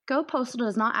Go Postal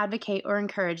does not advocate or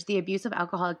encourage the abuse of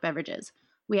alcoholic beverages.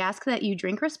 We ask that you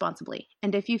drink responsibly,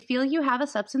 and if you feel you have a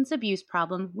substance abuse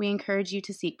problem, we encourage you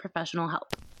to seek professional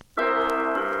help.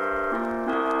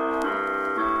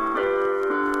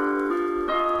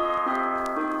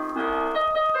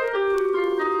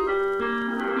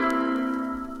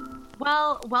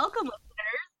 Well, welcome, listeners.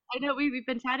 I know we've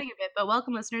been chatting a bit, but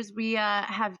welcome, listeners. We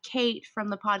have Kate from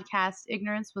the podcast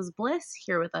Ignorance Was Bliss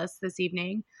here with us this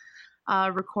evening,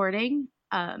 recording.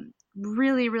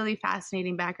 Really, really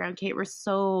fascinating background, Kate. We're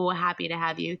so happy to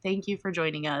have you. Thank you for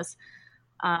joining us.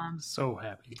 So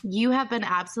happy. You have been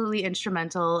absolutely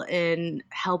instrumental in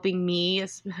helping me,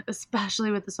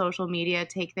 especially with the social media,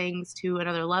 take things to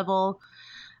another level.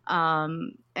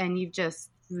 And you've just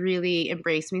really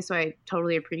embraced me, so I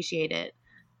totally appreciate it.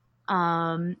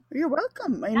 You're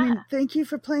welcome. I mean, thank you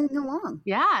for playing along.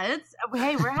 Yeah,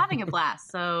 hey, we're having a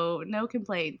blast, so no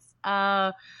complaints.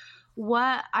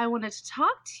 What I wanted to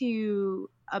talk to you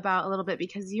about a little bit,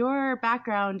 because your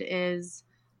background is,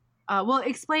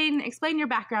 explain your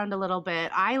background a little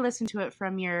bit. I listened to it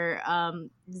from your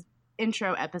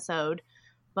intro episode,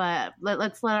 but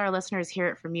let's let our listeners hear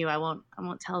it from you. I won't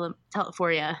tell it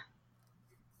for you.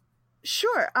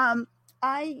 Sure.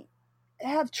 I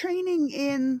have training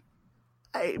in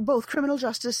both criminal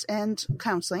justice and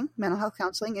counseling, mental health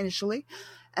counseling initially,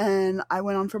 and I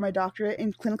went on for my doctorate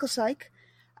in clinical psych.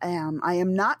 I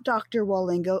am not Dr.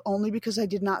 Wallingo only because I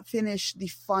did not finish the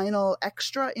final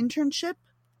extra internship.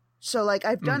 So,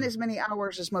 I've done as many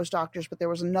hours as most doctors, but there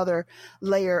was another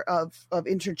layer of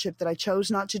internship that I chose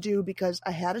not to do because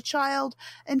I had a child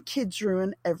and kids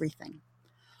ruin everything.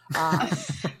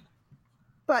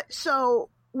 But so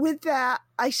with that,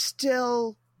 I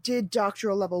still did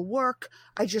doctoral level work.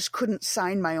 I just couldn't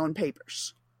sign my own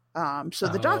papers. So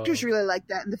the doctors really liked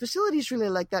that, and the facilities really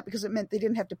liked that because it meant they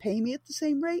didn't have to pay me at the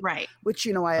same rate. Right. Which,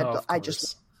 I don't know.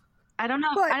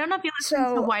 I don't know if you listen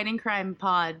to the Wine and Crime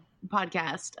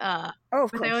podcast. Of but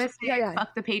course. They always say,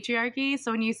 fuck the patriarchy.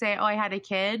 So when you say, I had a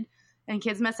kid and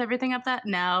kids mess everything up,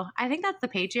 no, I think that's the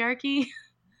patriarchy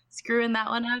screwing that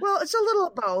one up. Well, it's a little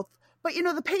of both. But,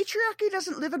 the patriarchy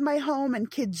doesn't live in my home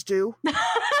and kids do.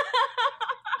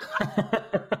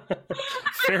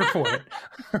 Fair point.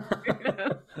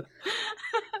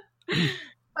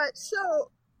 But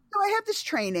so I have this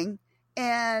training,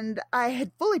 and I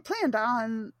had fully planned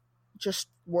on just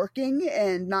working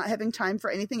and not having time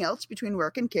for anything else between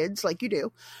work and kids like you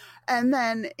do. And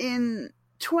then in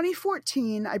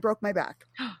 2014, I broke my back,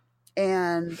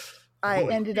 and I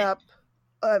ended up,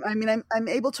 I'm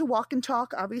able to walk and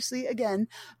talk, obviously, again,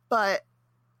 but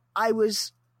I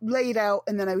was laid out,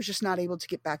 and then I was just not able to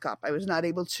get back up. I was not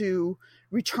able to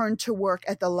return to work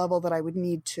at the level that I would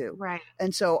need to. Right.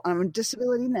 And so I'm on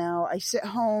disability now. I sit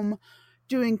home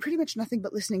doing pretty much nothing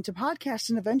but listening to podcasts,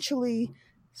 and eventually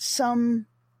some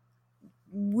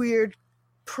weird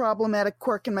problematic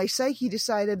quirk in my psyche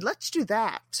decided, let's do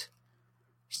that.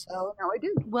 So now I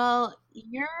do. Well,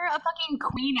 you're a fucking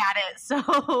queen at it,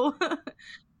 so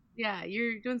yeah,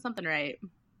 you're doing something right.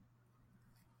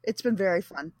 It's been very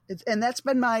fun. And that's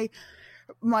been my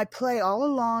play all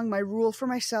along. My rule for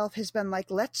myself has been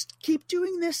let's keep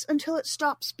doing this until it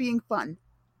stops being fun.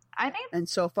 I think, and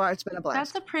so far it's been a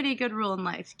blast. That's a pretty good rule in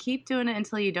life. Keep doing it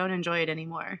until you don't enjoy it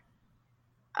anymore.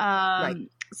 Right.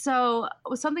 So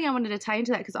something I wanted to tie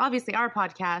into that, because obviously our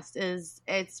podcast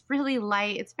it's really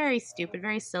light. It's very stupid,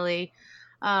 very silly.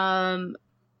 And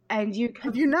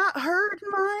have you not heard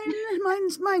mine?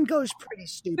 Mine goes pretty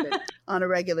stupid on a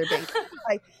regular basis.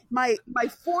 My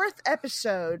fourth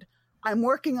episode, I'm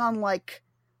working on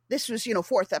this was,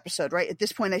 fourth episode, right? At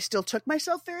this point, I still took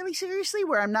myself fairly seriously,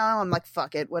 where I'm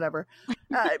fuck it, whatever.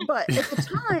 But at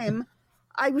the time,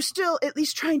 I was still at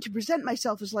least trying to present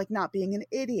myself as not being an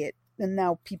idiot. And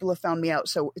now people have found me out,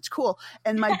 so it's cool.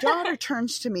 And my daughter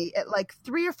turns to me at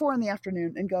 3 or 4 in the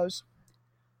afternoon and goes,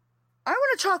 I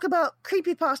want to talk about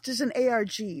creepypastas and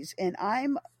ARGs. And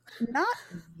I'm not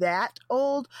that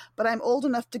old, but I'm old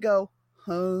enough to go,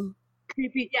 huh?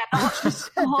 Creepy, yeah.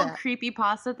 The whole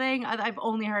creepypasta thing, I've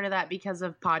only heard of that because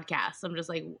of podcasts. I'm just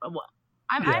like, what?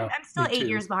 I'm still 8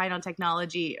 years behind on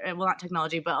technology. Well, not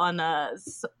technology, but on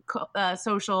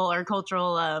social or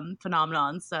cultural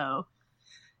phenomenon. So,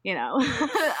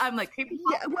 I'm like, creepypasta.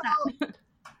 Yeah, well,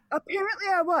 apparently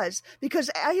I was,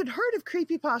 because I had heard of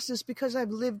creepypastas because I've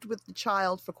lived with the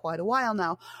child for quite a while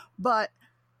now. But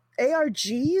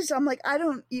ARGs, I'm like, I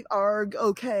don't eat ARG,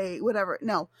 okay, whatever.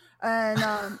 No.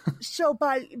 And so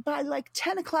by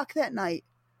 10 o'clock that night,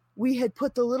 we had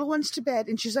put the little ones to bed,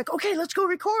 and she's like, okay, let's go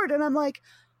record. And I'm like,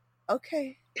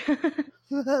 okay,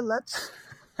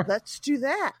 let's do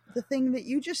that. The thing that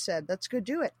you just said, let's go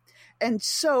do it. And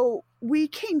so we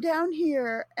came down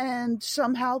here and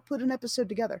somehow put an episode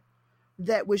together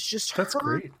that was just That's her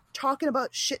great. talking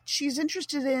about shit she's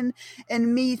interested in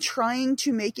and me trying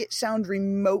to make it sound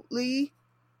remotely,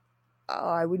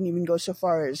 I wouldn't even go so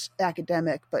far as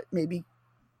academic, but maybe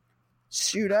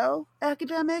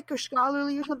pseudo-academic or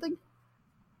scholarly or something.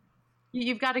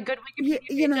 You've got a good Wikipedia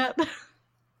page up.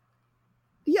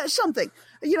 Yeah, something,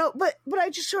 but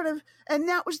I just sort of, and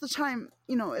that was the time,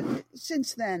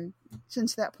 since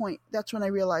that point, that's when I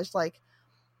realized, like,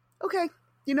 okay,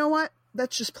 you know what?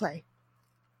 Let's just play.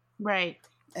 Right.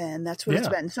 And that's what it's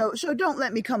been. So don't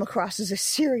let me come across as a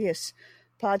serious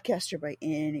podcaster by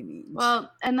any means.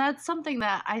 Well, and that's something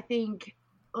that I think,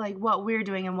 like, what we're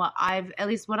doing and what I've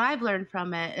learned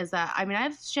from it is that, I mean,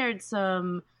 I've shared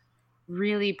some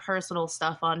really personal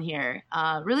stuff on here,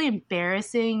 really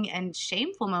embarrassing and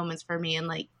shameful moments for me. And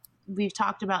like, we've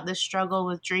talked about this struggle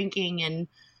with drinking and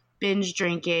binge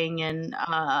drinking and,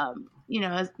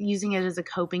 using it as a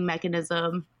coping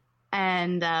mechanism.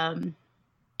 And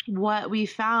what we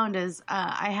found is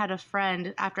I had a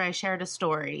friend, after I shared a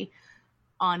story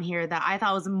on here that I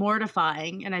thought was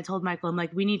mortifying. And I told Michael, I'm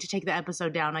like, we need to take the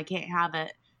episode down. I can't have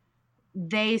it.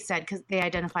 They said, because they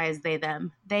identify as they,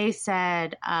 them, they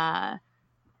said,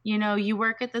 you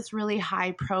work at this really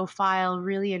high profile,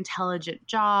 really intelligent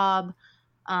job.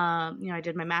 I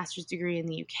did my master's degree in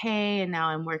the UK and now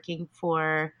I'm working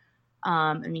for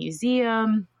a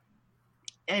museum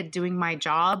doing my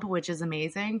job, which is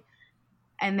amazing.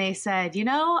 And they said,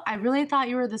 I really thought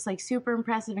you were this like super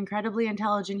impressive, incredibly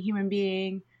intelligent human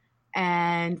being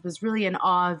and was really in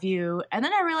awe of you. And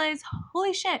then I realized,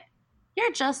 holy shit,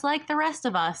 you're just like the rest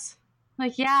of us.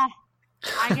 Like, yeah,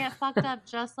 I get fucked up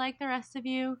just like the rest of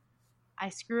you. I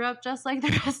screw up just like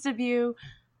the rest of you.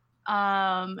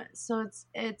 So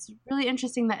it's really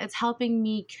interesting that it's helping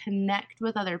me connect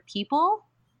with other people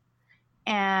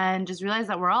and just realize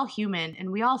that we're all human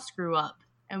and we all screw up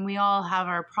and we all have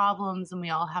our problems and we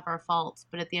all have our faults.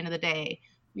 But at the end of the day,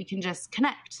 we can just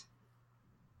connect.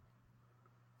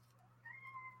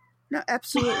 No,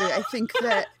 absolutely. I think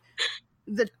that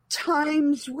the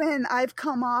times when I've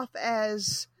come off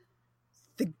as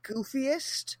the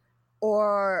goofiest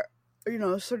or,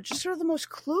 sort of the most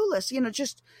clueless,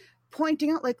 just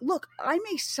pointing out like, look, I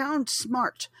may sound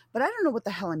smart, but I don't know what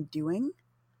the hell I'm doing.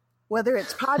 Whether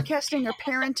it's podcasting or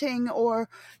parenting or,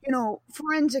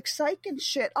 forensic psych and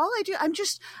shit, all I do,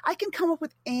 I can come up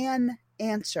with an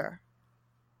answer.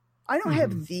 I don't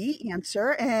have the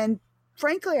answer. And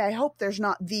frankly, I hope there's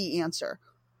not the answer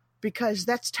because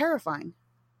that's terrifying.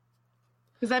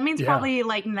 Because that means probably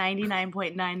like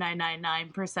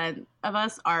 99.9999% of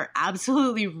us are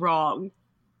absolutely wrong.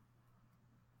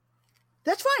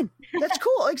 That's fine. That's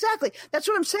cool. Exactly. That's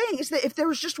what I'm saying is that if there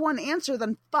was just one answer,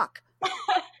 then fuck.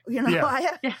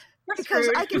 Because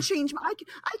I can change. I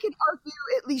can argue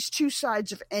at least two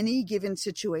sides of any given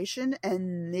situation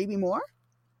and maybe more.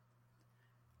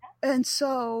 And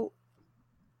so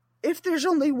if there's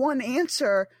only one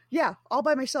answer, all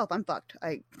by myself, I'm fucked.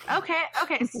 Okay.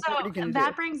 So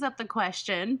that brings up the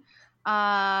question,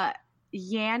 Yanny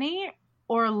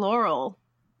or Laurel?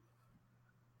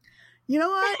 You know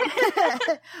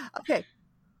what? Okay.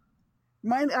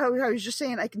 I was just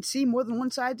saying I can see more than one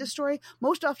side of the story.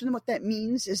 Most often what that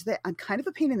means is that I'm kind of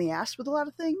a pain in the ass with a lot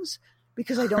of things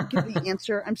because I don't give the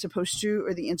answer I'm supposed to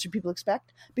or the answer people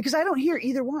expect because I don't hear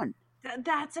either one.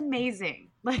 That's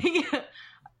amazing. Like,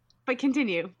 but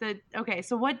continue. Okay,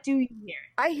 so what do you hear?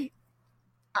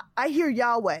 I hear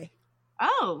Yahweh.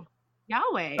 Oh,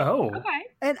 Yahweh. Oh. Okay.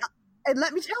 And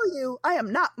let me tell you, I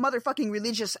am not motherfucking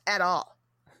religious at all.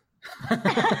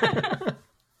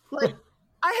 Like,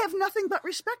 I have nothing but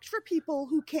respect for people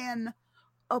who can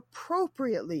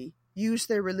appropriately use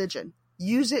their religion.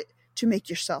 Use it to make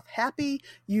yourself happy.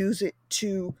 Use it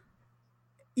to,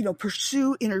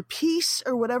 pursue inner peace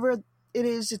or whatever it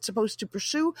is it's supposed to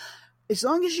pursue. As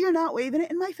long as you're not waving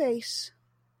it in my face,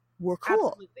 we're cool.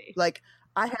 Absolutely. Like,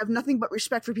 I have nothing but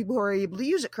respect for people who are able to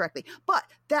use it correctly. But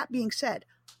that being said,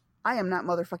 I am not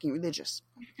motherfucking religious.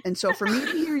 And so for me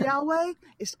to hear Yahweh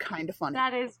is kind of funny.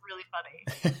 That is really funny.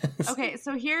 Okay,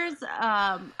 so here's,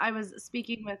 I was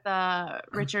speaking with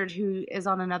Richard, who is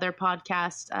on another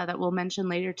podcast that we'll mention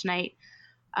later tonight.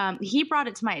 He brought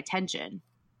it to my attention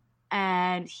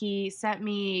and he sent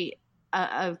me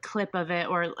a clip of it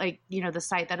or like, the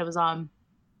site that it was on.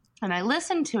 And I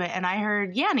listened to it and I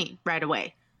heard Yanny right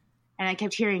away. And I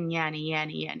kept hearing Yanny,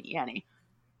 Yanny, Yanny, Yanny.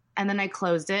 And then I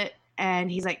closed it.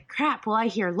 And he's like, crap, well, I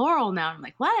hear Laurel now. I'm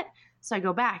like, what? So I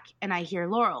go back and I hear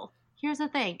Laurel. Here's the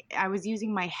thing. I was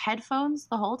using my headphones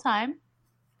the whole time.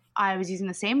 I was using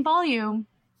the same volume.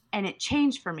 and it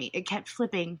changed for me. It kept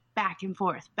flipping back and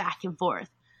forth, back and forth.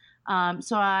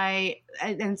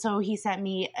 So he sent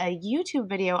me a YouTube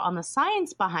video on the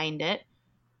science behind it.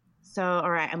 So,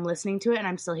 all right, I'm listening to it and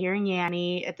I'm still hearing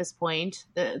Yanny at this point.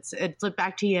 It flipped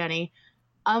back to Yanny.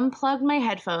 Unplugged my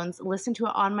headphones, listened to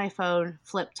it on my phone,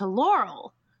 flipped to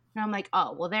Laurel. And I'm like,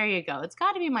 oh, well, there you go. It's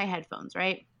got to be my headphones,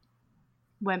 right?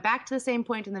 Went back to the same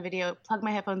point in the video, plugged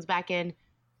my headphones back in.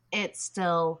 It's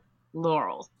still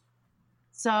Laurel.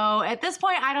 So at this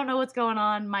point, I don't know what's going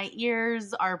on. My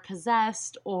ears are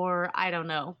possessed or I don't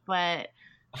know, but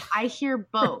I hear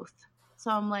both.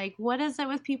 So I'm like, what is it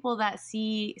with people that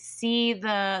see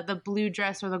the blue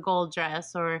dress or the gold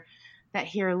dress or that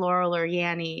hear Laurel or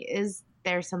Yanny? Is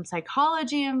there some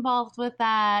psychology involved with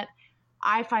that?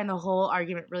 I find the whole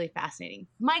argument really fascinating.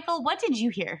 Michael, what did you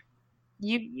hear?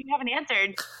 You haven't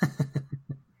answered.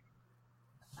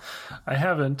 I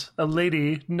haven't. A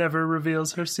lady never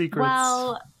reveals her secrets.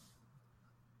 Well,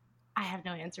 I have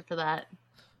no answer for that.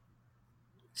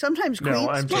 Sometimes queens. No,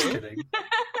 I'm just kidding.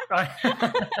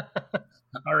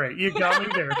 All right, you got me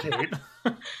there, Kate.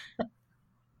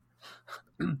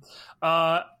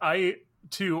 I,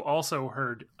 too, also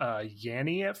heard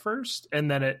Yanny at first, and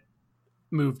then it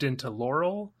moved into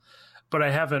Laurel, but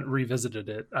I haven't revisited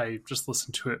it. I just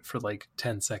listened to it for like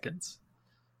 10 seconds.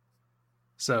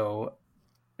 So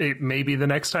maybe the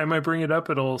next time I bring it up,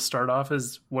 it'll start off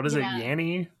as, what is it,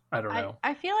 Yanny? I don't know.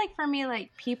 I feel like for me,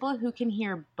 like people who can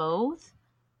hear both,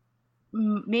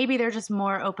 maybe they're just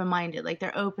more open-minded. Like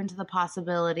they're open to the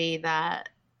possibility that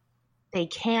they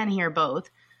can hear both.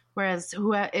 Whereas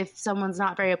if someone's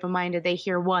not very open-minded, they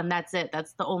hear one, that's it.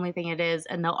 That's the only thing it is.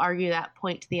 And they'll argue that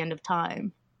point to the end of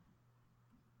time.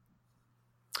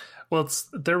 Well,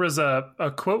 there was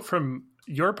a quote from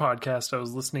your podcast I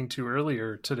was listening to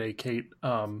earlier today, Kate,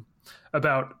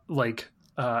 about like,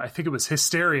 I think it was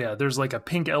hysteria. There's like a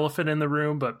pink elephant in the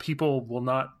room, but people will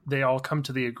not, they all come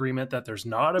to the agreement that there's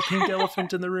not a pink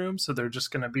elephant in the room. So they're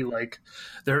just going to be like,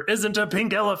 there isn't a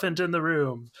pink elephant in the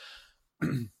room.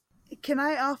 Can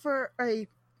I offer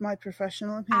my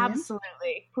professional opinion?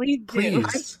 Absolutely.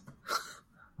 Please.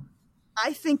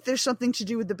 I think there's something to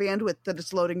do with the bandwidth that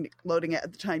it's loading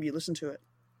at the time you listen to it.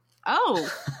 Oh,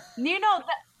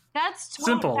 that's totally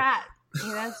simple.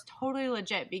 That's totally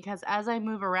legit because as I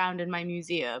move around in my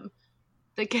museum,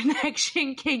 the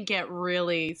connection can get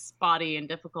really spotty and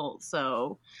difficult.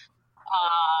 So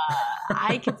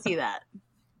I can see that.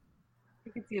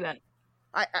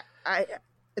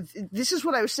 This is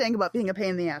what I was saying about being a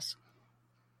pain in the ass.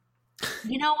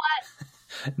 You know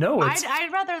what? No, I'd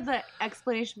rather the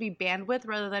explanation be bandwidth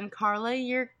rather than Carla.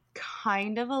 You're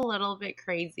kind of a little bit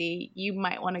crazy. You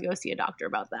might want to go see a doctor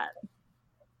about that.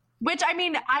 Which, I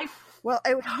mean, Well,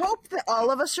 I would hope that all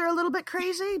of us are a little bit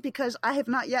crazy because I have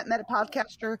not yet met a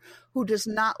podcaster who does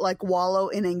not like wallow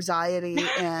in anxiety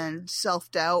and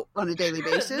self-doubt on a daily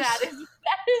basis. that is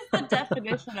the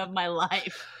definition of my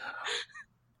life.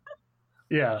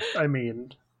 Yeah, I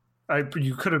mean,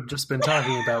 you could have just been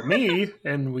talking about me,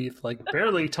 and we've like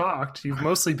barely talked. You've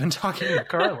mostly been talking to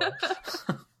Carla.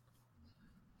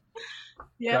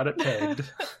 Yep. Got it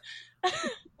pegged.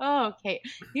 Oh, okay.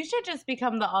 You should just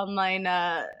become the online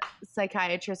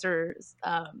psychiatrist or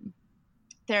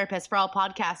therapist for all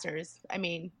podcasters. I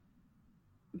mean,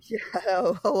 yeah.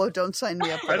 Oh, don't sign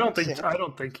me up. I don't think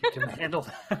you can handle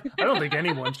that. I don't think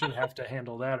anyone should have to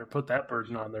handle that or put that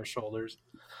burden on their shoulders.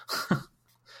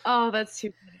 Oh, that's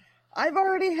too funny. I've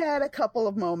already had a couple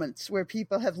of moments where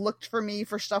people have looked for me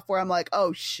for stuff where I'm like,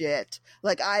 oh shit.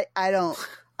 Like I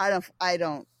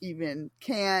don't even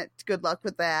can't. Good luck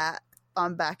with that.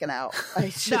 I'm backing out.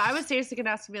 No, I was seriously gonna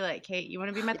ask to be like, Kate, you want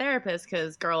to be my therapist?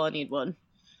 Because girl, I need one.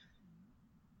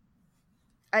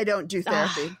 I don't do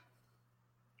therapy.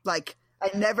 Like I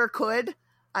never could.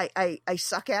 I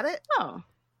suck at it. Oh,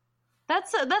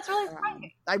 that's really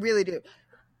funny. I really do.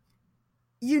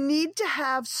 You need to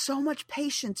have so much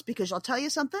patience because I'll tell you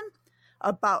something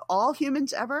about all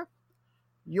humans ever.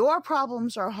 Your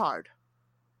problems are hard.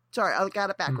 Sorry, I got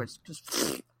it backwards.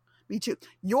 Me too.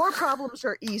 Your problems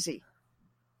are easy.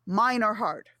 Mine are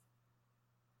hard.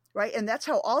 Right? And that's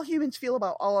how all humans feel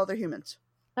about all other humans.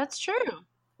 That's true.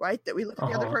 Right? That we look at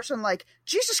the other person like,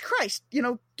 Jesus Christ, get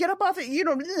up off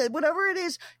it, whatever it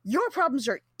is. Your problems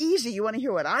are easy. You want to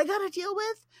hear what I got to deal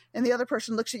with? And the other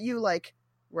person looks at you like,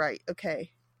 right,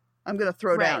 okay, I'm going to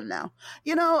throw down now.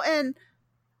 And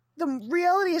the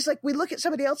reality is like we look at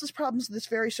somebody else's problems in this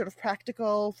very sort of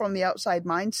practical from the outside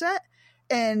mindset.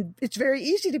 And it's very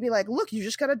easy to be like, look, you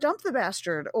just got to dump the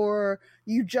bastard, or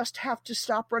you just have to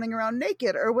stop running around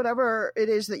naked, or whatever it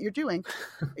is that you're doing,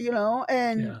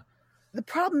 and the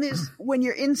problem is when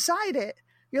you're inside it,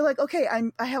 You're like, okay,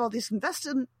 I have all this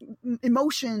invested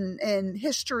emotion and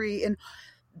history and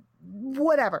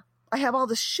whatever. I have all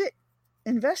this shit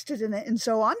invested in it, and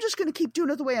so I'm just going to keep doing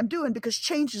it the way I'm doing because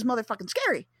change is motherfucking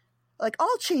scary. Like,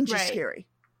 all change is scary.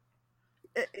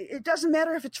 It doesn't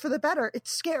matter if it's for the better,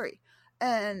 it's scary.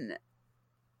 And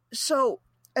so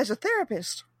as a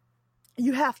therapist,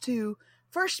 you have to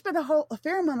first spend a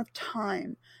fair amount of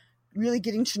time really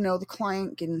getting to know the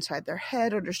client, getting inside their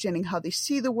head, understanding how they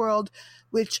see the world,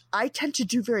 which I tend to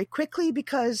do very quickly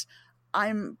because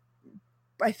I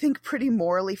think, pretty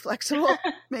morally flexible,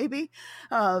 maybe.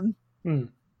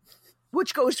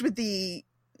 Which goes with the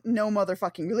no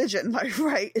motherfucking religion,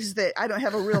 right? Is that I don't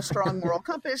have a real strong moral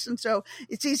compass, and so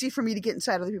it's easy for me to get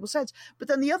inside other people's heads. But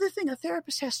then the other thing a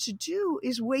therapist has to do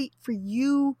is wait for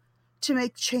you to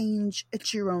make change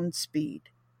at your own speed.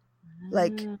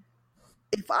 Like,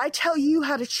 if I tell you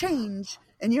how to change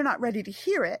and you're not ready to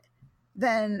hear it,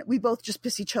 then we both just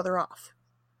piss each other off,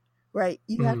 right?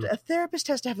 You have to, a therapist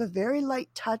has to have a very light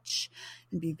touch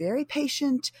and be very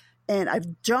patient. And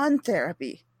I've done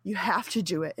therapy. You have to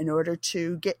do it in order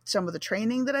to get some of the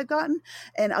training that I've gotten.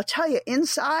 And I'll tell you,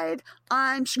 inside,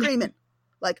 I'm screaming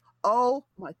like, oh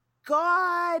my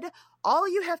God, all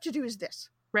you have to do is this.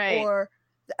 Right. Or,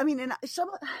 I mean, and I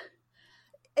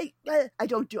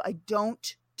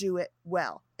don't do it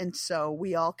well. And so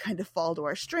we all kind of fall to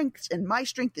our strengths, and my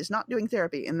strength is not doing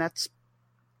therapy. And that's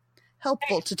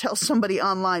helpful to tell somebody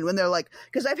online when they're like,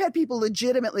 because I've had people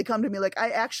legitimately come to me like,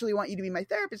 I actually want you to be my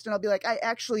therapist. And I'll be like, I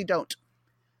actually don't.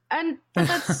 But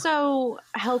that's so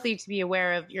healthy to be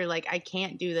aware of. You're like, I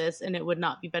can't do this, and it would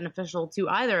not be beneficial to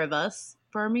either of us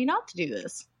for me not to do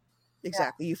this.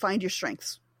 Exactly. You find your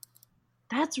strengths.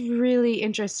 That's really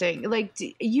interesting. Like,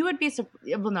 you would be,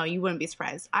 well, no, you wouldn't be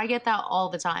surprised. I get that all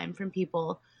the time from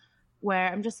people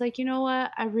where I'm just like, you know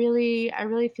what? I really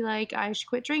feel like I should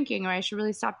quit drinking, or I should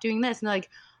really stop doing this. And they're like,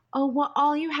 oh, well,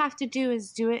 all you have to do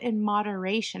is do it in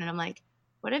moderation. And I'm like,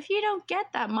 what if you don't get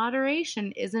that?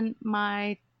 Moderation isn't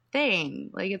my thing.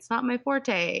 Like, it's not my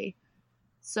forte.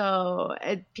 So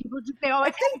people just say, oh,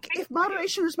 I think if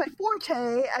moderation was my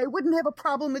forte, I wouldn't have a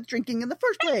problem with drinking in the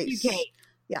first place. You can't.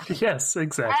 Yeah. Yes,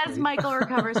 exactly. As Michael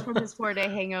recovers from his 4-day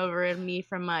hangover and me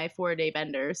from my 4-day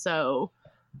bender, so.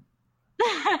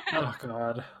 Oh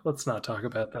God, let's not talk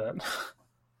about that.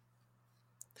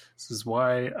 This is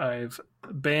why I've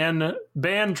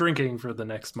banned drinking for the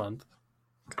next month,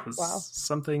 because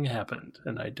something happened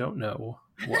and I don't know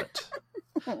what.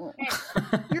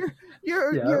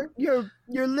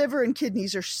 Your liver and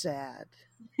kidneys are sad.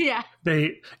 Yeah.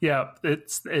 They're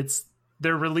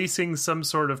releasing some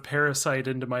sort of parasite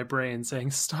into my brain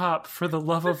saying, stop, for the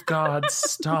love of God,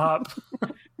 stop.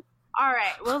 All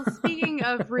right. Well, speaking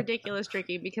of ridiculous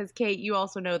drinking, because Kate, you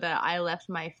also know that I left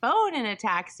my phone in a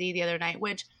taxi the other night,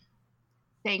 which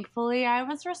thankfully I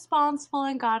was responsible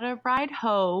and got a ride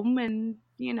home and,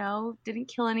 didn't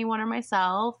kill anyone or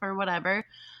myself or whatever.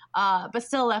 But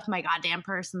still left my goddamn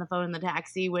purse and the phone in the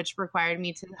taxi, which required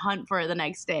me to hunt for it the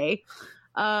next day.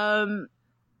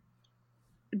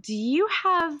 Do you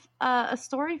have a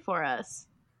story for us,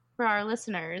 for our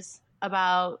listeners,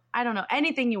 about, I don't know,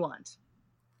 anything you want?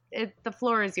 The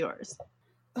floor is yours.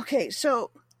 Okay,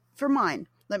 so for mine,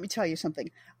 let me tell you something.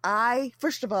 I,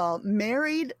 first of all,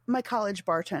 married my college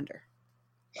bartender.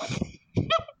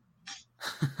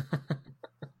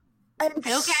 And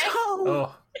okay.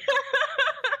 So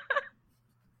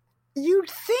you'd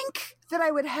think that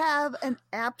I would have an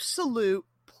absolute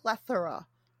plethora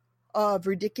of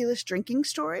ridiculous drinking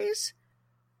stories,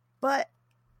 but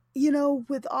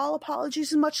with all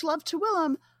apologies and much love to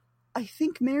Willem, I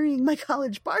think marrying my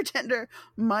college bartender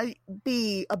might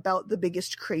be about the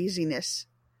biggest craziness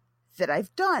that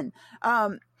I've done.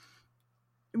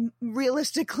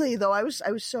 Realistically, though, I was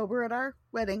sober at our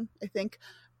wedding, I think,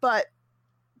 but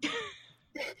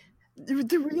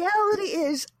the reality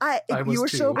is, if you were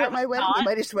sober at my wedding, you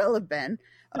might as well have been.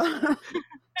 I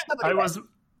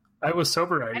was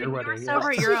sober at your wedding. You were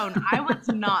sober at your own. I was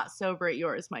not sober at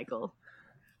yours, Michael.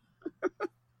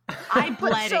 I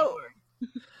bled at yours.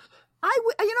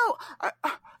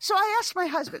 So I asked my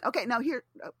husband, okay, now here,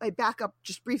 I back up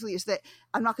just briefly, is that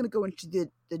I'm not going to go into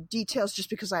the details just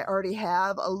because I already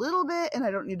have a little bit and I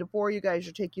don't need to bore you guys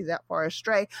or take you that far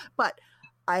astray, but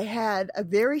I had a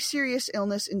very serious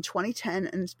illness in 2010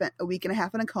 and spent a week and a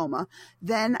half in a coma.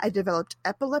 Then I developed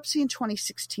epilepsy in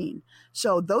 2016.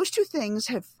 So those two things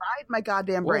have fried my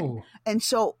goddamn brain. Whoa. And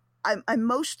so I'm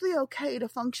mostly okay to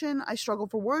function. I struggle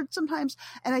for words sometimes,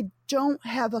 and I don't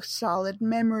have a solid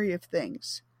memory of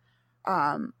things.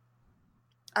 I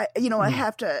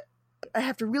have to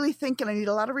really think, and I need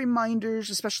a lot of reminders,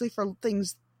 especially for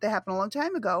things that happened a long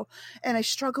time ago. And I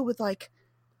struggle with like,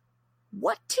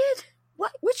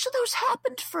 which of those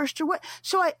happened first or what?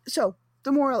 So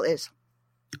the moral is,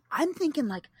 I'm thinking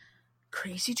like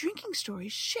crazy drinking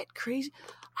stories, shit, crazy.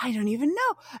 I don't even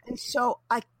know. And so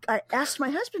I asked my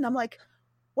husband, I'm like,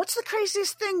 what's the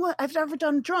craziest thing I've ever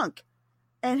done drunk?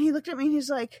 And he looked at me and he's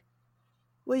like,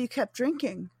 well, you kept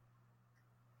drinking.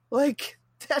 Like,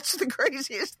 that's the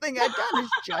craziest thing I've done is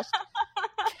just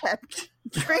kept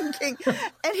drinking.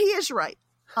 And he is right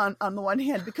on the one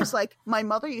hand, because like my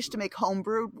mother used to make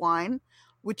homebrewed wine,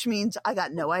 which means I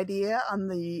got no idea on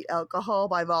the alcohol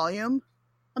by volume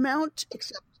amount,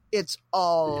 except it's a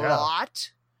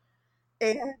lot.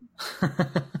 And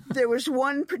there was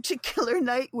one particular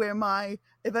night where my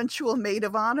eventual maid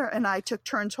of honor and I took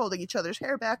turns holding each other's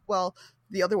hair back while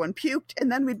the other one puked.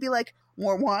 And then we'd be like,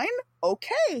 more wine?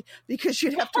 Okay. Because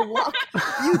you'd have to walk,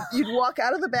 you'd walk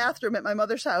out of the bathroom at my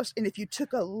mother's house. And if you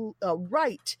took a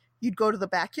right, you'd go to the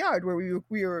backyard where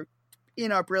we were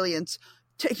in our brilliance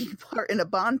taking part in a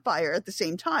bonfire at the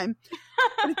same time.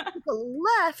 But if you took a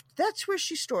left, that's where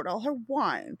she stored all her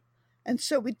wine. And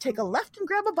so we'd take a left and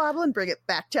grab a bottle and bring it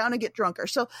back down and get drunker.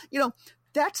 So,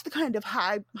 that's the kind of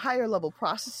higher level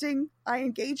processing I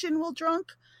engage in while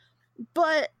drunk.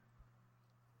 But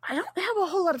I don't have a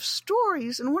whole lot of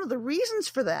stories. And one of the reasons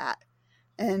for that,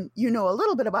 and a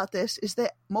little bit about this, is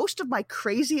that most of my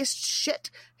craziest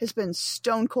shit has been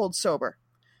stone cold sober.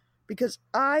 Because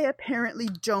I apparently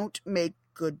don't make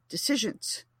good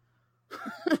decisions.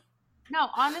 No,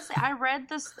 honestly, I read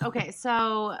this. Okay,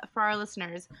 so for our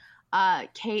listeners,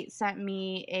 Kate sent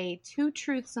me a 2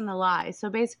 truths and a lie. So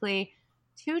basically,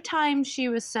 2 times she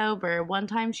was sober, 1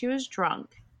 time she was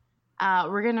drunk.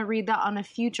 We're going to read that on a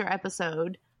future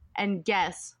episode and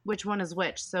guess which one is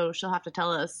which. So she'll have to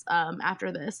tell us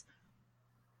after this.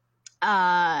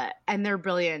 And they're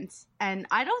brilliant. And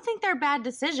I don't think they're bad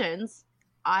decisions.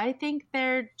 I think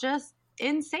they're just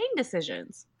insane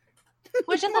decisions,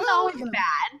 which isn't always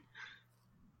bad.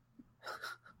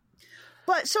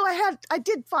 But so I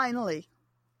did finally,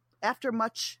 after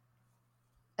much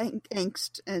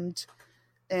angst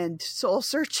and soul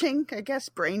searching, I guess,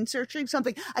 brain searching,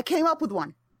 something, I came up with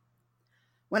one.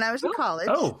 When I was in college,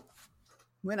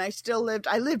 when I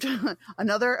lived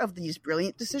another of these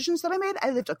brilliant decisions that I made.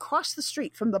 I lived across the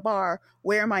street from the bar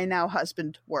where my now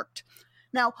husband worked.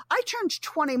 Now, I turned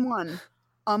 21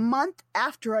 a month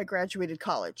after I graduated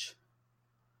college.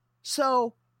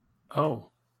 So,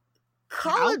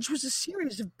 college was a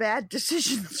series of bad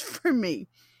decisions for me.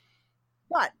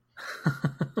 But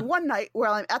one night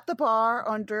while I'm at the bar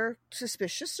under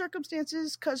suspicious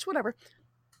circumstances, because whatever,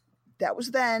 that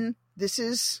was then, this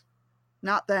is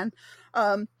not then.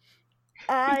 My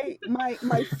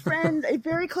friend, a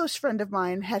very close friend of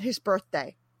mine, had his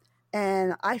birthday,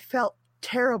 and I felt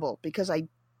terrible because I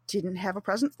didn't have a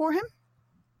present for him.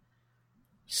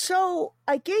 So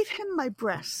I gave him my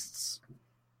breasts.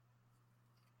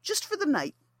 Just for the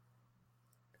night.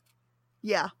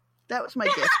 Yeah, that was my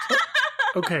gift.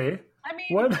 Okay. I mean,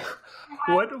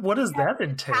 what does that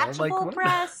entail? Detachable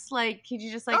breasts? Like, could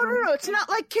you just like? Oh no, it's not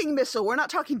like King Missile. We're not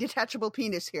talking detachable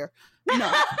penis here.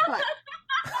 No.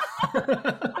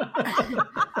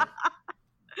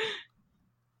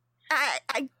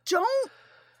 I don't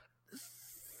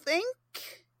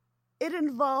think it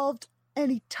involved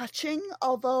any touching,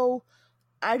 although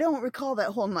I don't recall that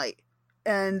whole night.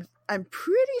 And I'm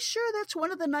pretty sure that's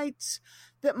one of the nights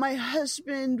that my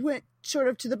husband went sort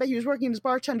of to he was working as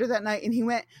bartender that night, and he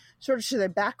went sort of to their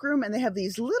back room, and they have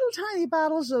these little tiny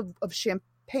bottles of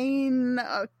champagne,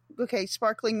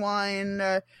 sparkling wine,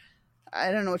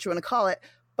 I don't know what you want to call it,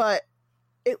 but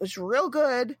it was real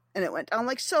good, and it went down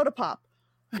like soda pop.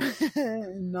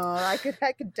 No, I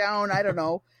could down, I don't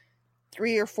know,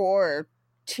 3 or 4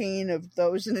 of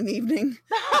those in an evening.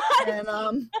 And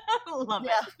love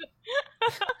it.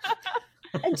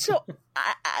 And so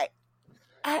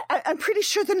I'm pretty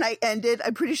sure the night ended.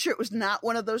 I'm pretty sure it was not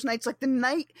one of those nights. Like the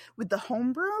night with the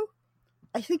homebrew,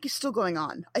 I think is still going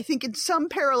on. I think in some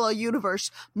parallel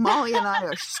universe, Molly and I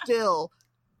are still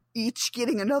each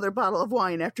getting another bottle of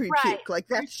wine after we puke. Like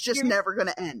that's just never going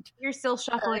to end. You're still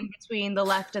shuffling between the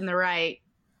left and the right.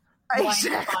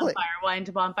 Exactly. Wine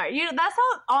to bonfire. That's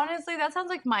how, honestly, that sounds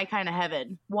like my kind of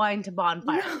heaven. Wine to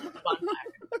bonfire.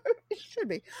 It should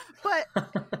be. But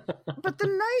the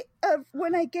night of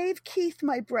when I gave Keith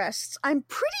my breasts, I'm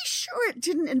pretty sure it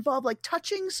didn't involve like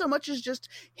touching so much as just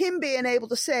him being able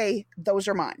to say, those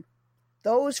are mine.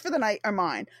 Those for the night are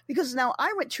mine. Because now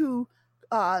I went to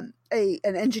an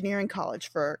engineering college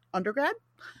for undergrad,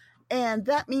 and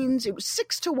that means it was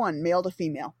 6-1 male to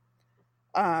female.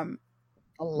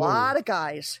 a lot of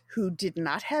guys who did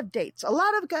not have dates. A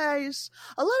lot of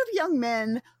young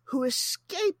men who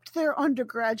escaped their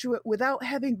undergraduate without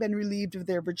having been relieved of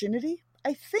their virginity.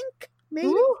 I think, maybe.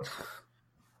 Ooh.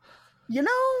 You know,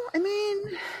 I mean,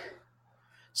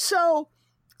 so...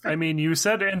 I mean, you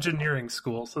said engineering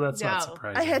school, so that's not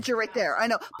surprising. I had you right there. I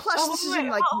know. Plus, this is in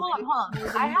like hold on. New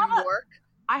York. I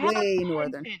have way a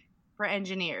northern for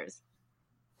engineers.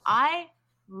 I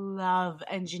love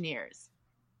engineers.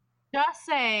 Just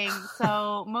saying.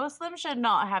 So Muslims should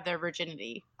not have their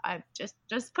virginity. I'm just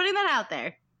putting that out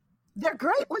there. They're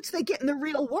great once they get in the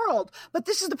real world, but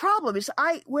this is the problem.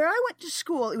 Where I went to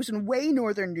school, it was in way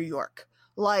northern New York.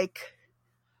 Like,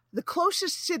 the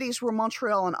closest cities were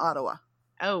Montreal and Ottawa.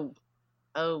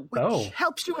 Which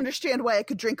helps you understand why I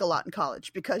could drink a lot in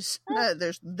college, because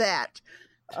there's that.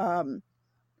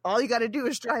 All you got to do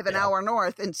is drive an hour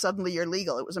north and suddenly you're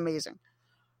legal. It was amazing.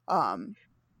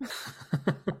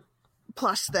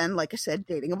 Plus then, like I said,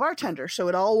 dating a bartender. So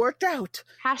it all worked out.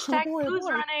 Hashtag booze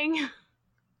running.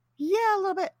 Yeah, a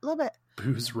little bit.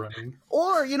 Booze running.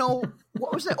 Or,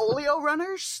 what was it? Oleo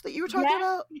runners that you were talking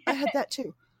about? I had that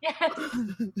too. Yes.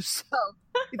 So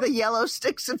the yellow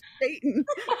sticks of Satan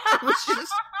was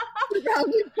just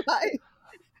surrounded by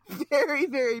very,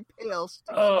 very pale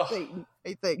sticks of Satan,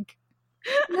 I think.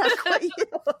 Not quite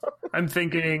yellow. I'm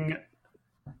thinking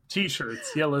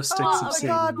t-shirts, yellow sticks of Satan.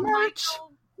 God, merch.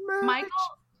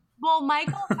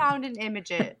 Michael found an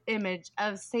image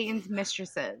of Satan's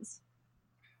mistresses.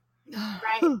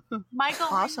 Right? Michael,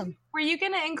 awesome. Were you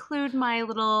going to include my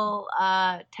little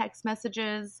text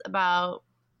messages about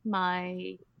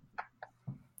my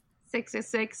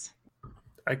 666?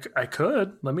 I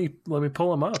could. Let me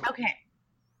pull them up. Okay.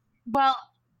 Well,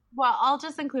 I'll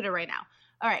just include it right now.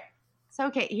 All right. So,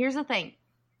 okay, here's the thing.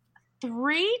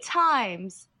 3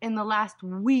 times in the last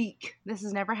week, this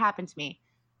has never happened to me.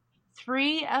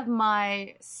 3 of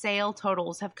my sale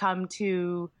totals have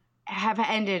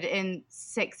ended in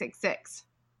 666.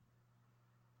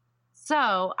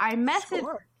 So I messaged,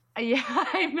 sure.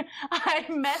 I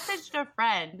messaged a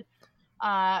friend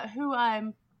who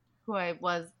I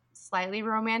was slightly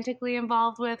romantically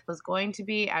involved with, was going to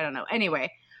be, I don't know. Anyway,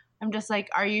 I'm just like,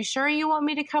 are you sure you want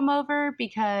me to come over?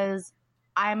 Because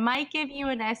I might give you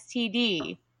an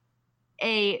STD,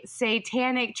 a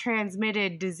satanic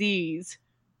transmitted disease,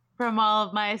 from all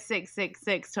of my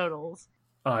 666 totals.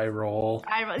 I roll.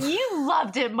 You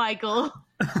loved it, Michael.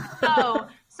 So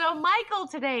Michael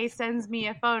today sends me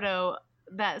a photo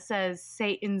that says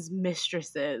Satan's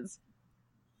mistresses.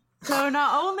 So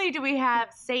not only do we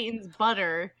have Satan's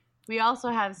butter, we also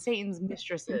have Satan's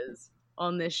mistresses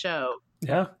on this show.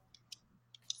 Yeah.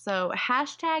 So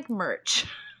hashtag merch.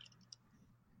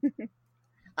 You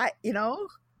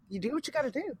do what you got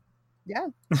to do. Yeah.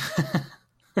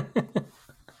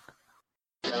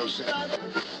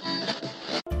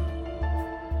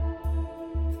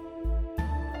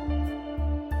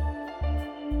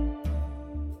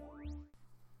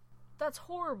 That's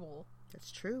horrible.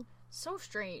 That's true. So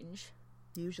strange.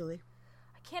 Usually.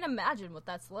 I can't imagine what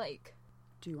that's like.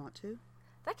 Do you want to?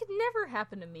 That could never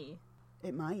happen to me.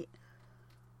 It might.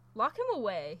 Lock him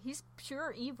away. He's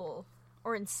pure evil.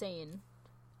 Or insane.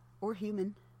 Or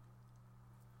human.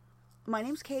 My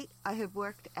name's Kate. I have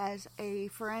worked as a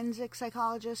forensic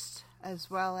psychologist, as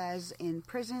well as in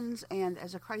prisons and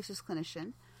as a crisis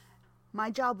clinician.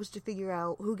 My job was to figure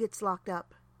out who gets locked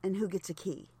up and who gets a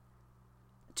key,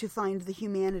 to find the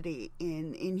humanity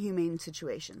in inhumane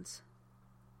situations.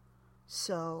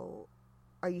 So,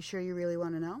 are you sure you really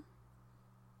want to know?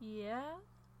 Yeah,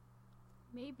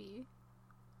 maybe.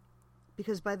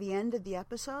 Because by the end of the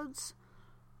episodes,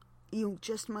 you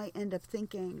just might end up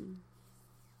thinking...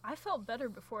 I felt better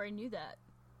before I knew that.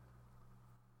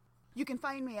 You can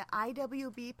find me at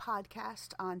IWB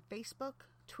Podcast on Facebook,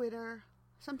 Twitter,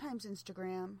 sometimes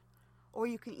Instagram, or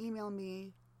you can email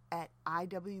me at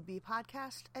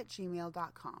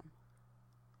iwbpodcast@gmail.com.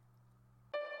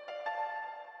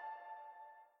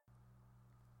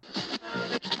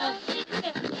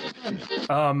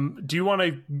 Do you want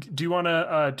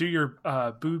to do your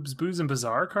boobs, booze, and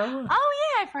bizarre, Carla? Oh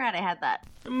yeah, I forgot I had that.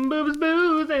 Boobs,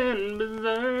 booze, and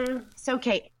bizarre. So,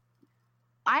 Kate,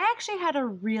 I actually had a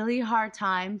really hard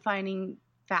time finding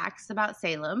facts about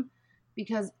Salem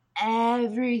because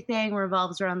everything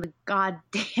revolves around the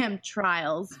goddamn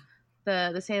trials,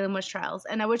 the Salem witch trials,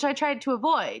 and which I tried to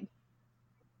avoid.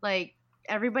 Like,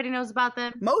 everybody knows about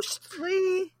them.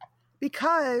 Mostly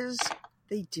because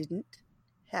they didn't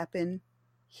happen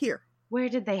here. Where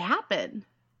did they happen?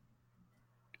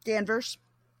 Danvers.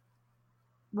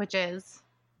 Which is?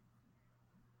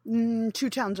 2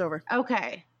 towns over.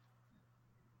 Okay.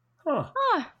 Huh.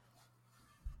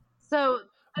 So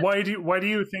Why do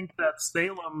you think that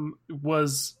Salem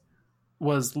was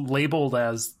labeled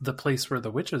as the place where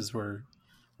the witches were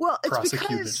Well, it's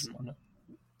prosecuted?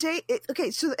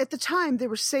 because so at the time there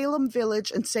was Salem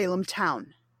Village and Salem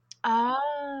Town.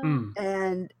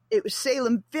 And it was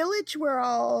Salem Village where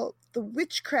all the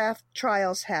witchcraft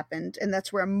trials happened, and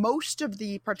that's where most of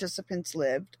the participants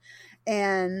lived.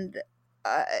 And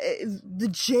the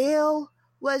jail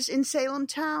was in Salem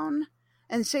Town,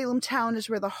 and Salem Town is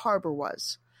where the harbor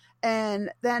was.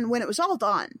 And then when it was all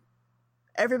done,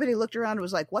 everybody looked around and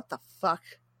was like, what the fuck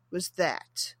was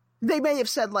that? They may have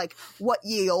said, like, what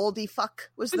ye oldie fuck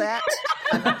was that?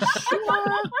 I'm not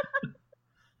sure.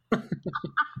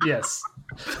 Yes.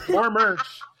 More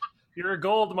merch. You're a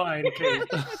gold mine, Kate.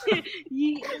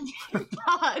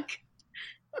 Fuck.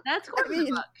 That's quite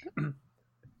fuck.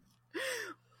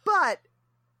 But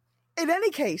in any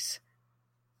case,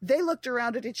 they looked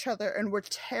around at each other and were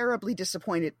terribly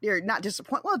disappointed. Or not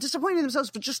disappointed. Well, disappointed in themselves,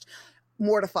 but just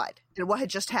mortified at what had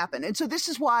just happened. And so this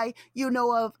is why you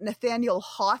know of Nathaniel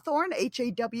Hawthorne,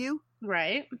 Hawthorne.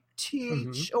 Right.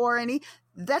 Thorne.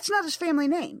 That's not his family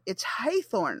name. It's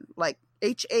Haythorne, like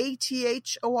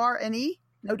Hathorne,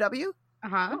 no W.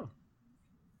 Uh-huh.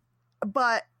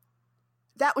 But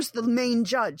that was the main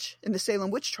judge in the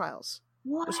Salem witch trials.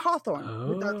 What? It was Hawthorne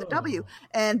without the W.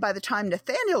 And by the time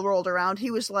Nathaniel rolled around, he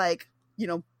was like,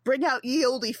 bring out ye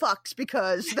oldie fucks,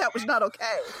 because that was not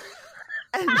okay.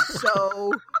 And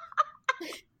so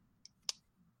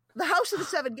the House of the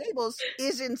Seven Gables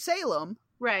is in Salem.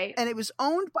 Right. And it was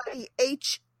owned by the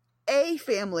H.A.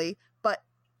 family, but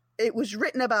it was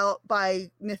written about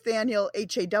by Nathaniel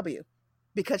Haw,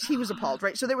 because he was appalled,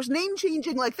 right? So there was name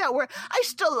changing like that, where I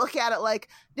still look at it like,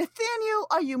 Nathaniel,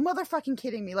 are you motherfucking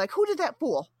kidding me? Like, who did that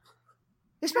fool?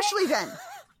 Especially then.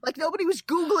 Like, nobody was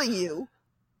Googling you.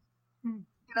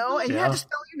 And you had to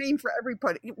spell your name for every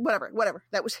part. Whatever.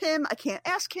 That was him. I can't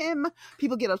ask him.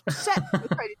 People get upset. We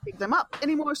try to take them up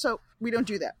anymore, so we don't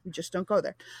do that. We just don't go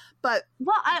there. But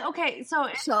so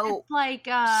it's like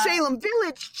Salem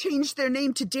Village changed their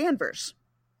name to Danvers,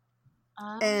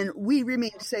 and we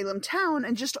remained Salem Town.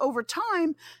 And just over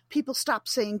time, people stopped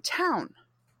saying town,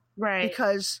 right?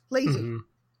 Because lazy.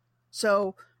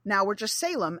 So now we're just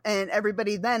Salem, and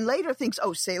everybody then later thinks,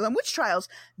 oh, Salem witch trials,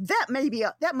 that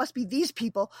must be these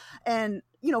people. And,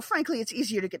 frankly, it's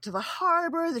easier to get to the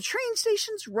harbor. The train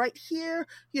station's right here,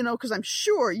 because I'm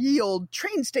sure ye old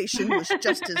train station was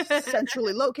just as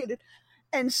centrally located.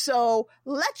 And so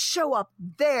let's show up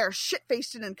there,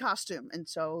 shit-faced and in costume. And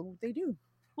so they do.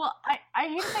 Well, I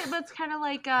hate to say it, but it's kind of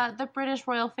like the British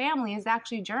royal family is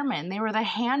actually German. They were the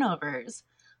Hanovers.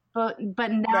 But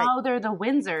now they're the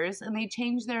Windsors, and they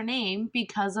changed their name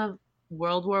because of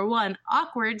World War I.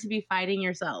 Awkward to be fighting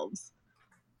yourselves.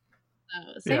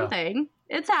 Same thing.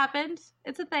 It's happened.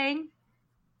 It's a thing.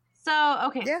 So,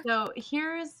 okay. Yeah. So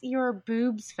here's your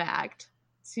boobs fact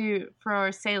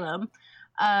for Salem.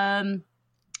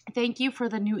 Thank you for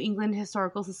the New England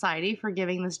Historical Society for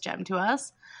giving this gem to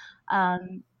us.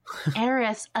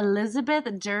 Heiress Elizabeth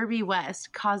Derby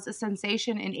West caused a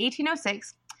sensation in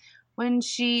 1806 when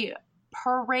she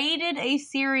paraded a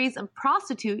series of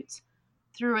prostitutes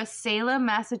through a Salem,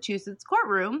 Massachusetts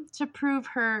courtroom to prove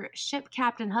her ship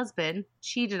captain husband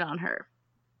cheated on her.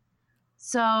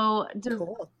 So,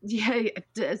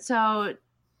 so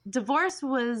divorce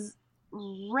was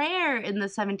rare in the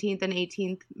 17th and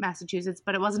 18th Massachusetts,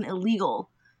 but it wasn't illegal.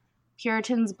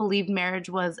 Puritans believed marriage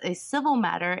was a civil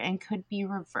matter and could be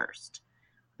reversed.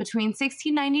 Between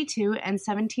 1692 and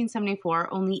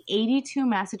 1774, only 82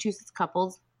 Massachusetts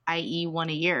couples, i.e. one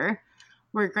a year,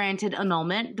 were granted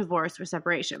annulment, divorce, or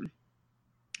separation.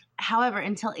 However,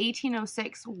 until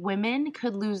 1806, women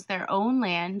could lose their own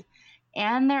land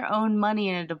and their own money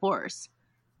in a divorce.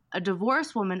 A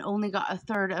divorced woman only got a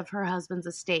third of her husband's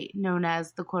estate, known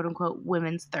as the quote-unquote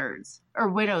widow's thirds.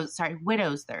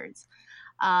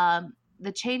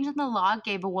 The change in the law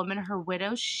gave a woman her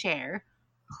widow's share,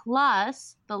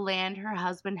 plus the land her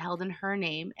husband held in her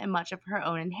name and much of her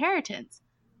own inheritance,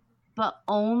 but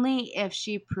only if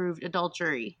she proved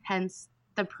adultery, hence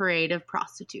the parade of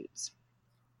prostitutes.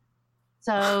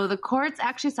 So the courts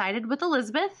actually sided with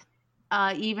Elizabeth,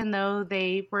 even though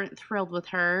they weren't thrilled with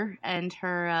her and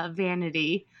her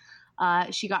vanity.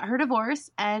 She got her divorce,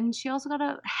 and she also got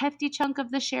a hefty chunk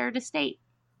of the shared estate.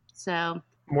 So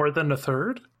more than a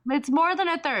third? It's more than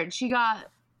a third. She got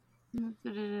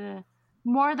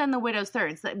more than the widow's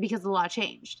thirds because the law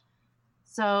changed.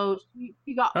 So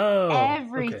she got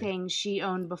everything she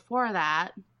owned before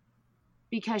that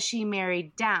because she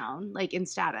married down, like in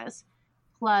status,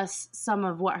 plus some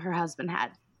of what her husband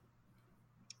had.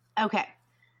 Okay.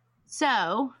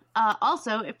 So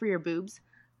Also, for your boobs,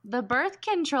 the birth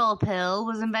control pill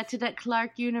was invented at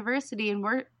Clark University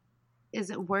in is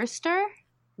it Worcester?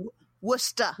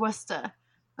 Worcester. Worcester.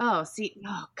 Oh, see,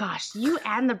 oh gosh, you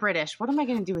and the British. What am I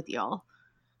going to do with y'all?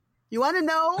 You want to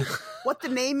know what the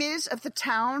name is of the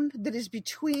town that is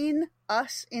between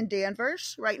us and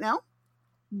Danvers right now?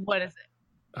 What is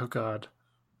it? Oh, God.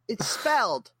 It's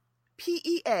spelled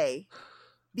Peabody.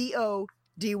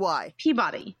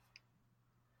 Peabody.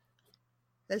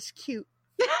 That's cute.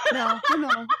 No.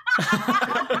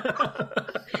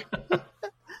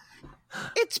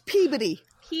 It's Peabody.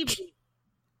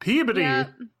 Peabody.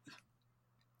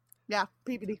 Yeah,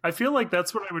 Peabody. I feel like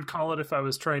that's what I would call it if I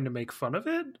was trying to make fun of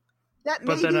it. That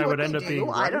But may then be I what would they end up do. being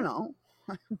I right. don't know.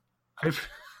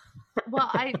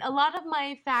 Well, a lot of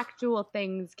my factual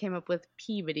things came up with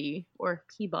Peabody or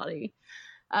Peabody.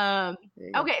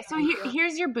 Okay, so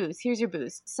here's your boost.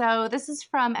 So this is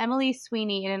from Emily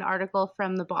Sweeney in an article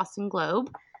from the Boston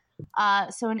Globe.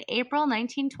 So in April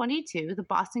 1922, the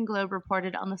Boston Globe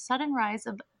reported on the sudden rise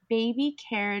of baby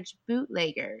carriage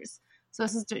bootleggers. So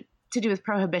this is to do with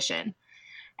prohibition,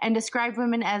 and described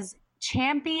women as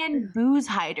champion booze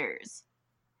hiders.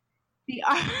 The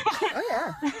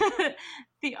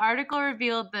article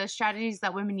revealed the strategies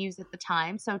that women used at the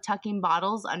time, so tucking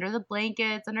bottles under the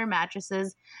blankets, under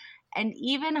mattresses, and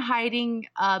even hiding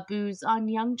booze on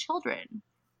young children.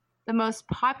 The most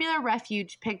popular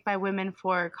refuge picked by women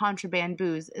for contraband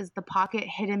booze is the pocket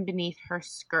hidden beneath her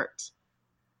skirt.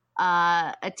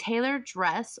 A tailored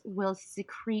dress will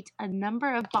secrete a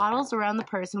number of bottles around the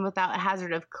person without a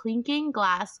hazard of clinking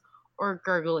glass or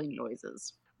gurgling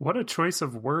noises. What a choice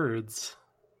of words.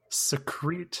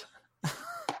 Secrete.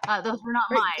 Those were not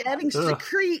mine. Adding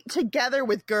secrete together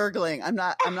with gurgling. I'm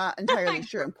not entirely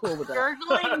sure I'm cool with that.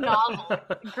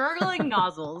 Gurgling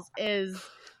nozzles is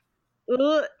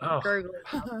gurgling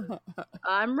nozzles.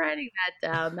 I'm writing that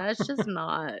down. That's just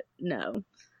not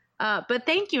but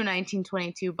thank you,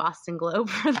 1922 Boston Globe,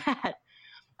 for that.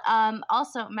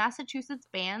 Also, Massachusetts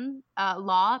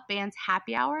law bans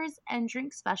happy hours and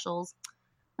drink specials,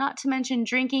 not to mention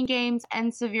drinking games,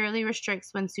 and severely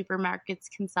restricts when supermarkets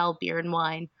can sell beer and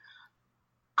wine.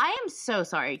 I am so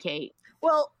sorry, Kate.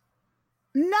 Well,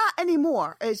 not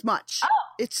anymore as much. Oh.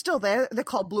 It's still there. They're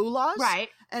called blue laws. Right.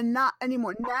 And not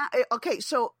anymore. Now, okay,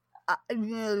 so I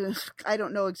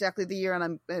don't know exactly the year,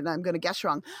 and I'm going to guess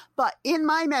wrong. But in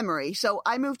my memory, so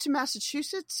I moved to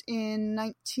Massachusetts in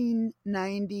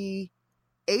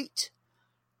 1998,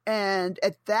 and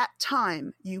at that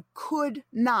time, you could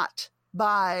not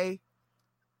buy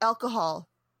alcohol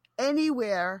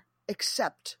anywhere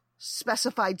except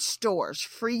specified stores,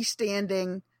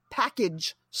 freestanding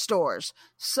package stores,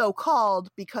 so called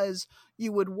because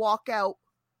you would walk out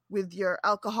with your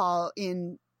alcohol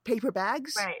in paper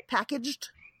bags, right, packaged,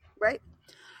 right?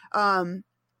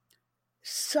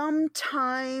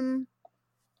 Sometime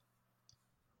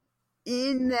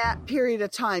in that period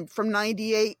of time, from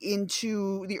 98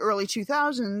 into the early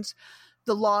 2000s,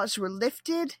 the laws were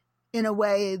lifted in a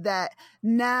way that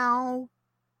now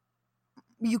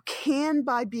you can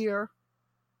buy beer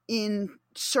in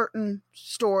certain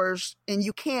stores, and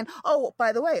you can,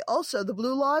 by the way, also the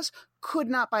blue laws could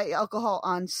not buy alcohol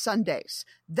on Sundays.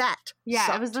 That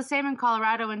sucked. It was the same in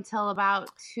Colorado until about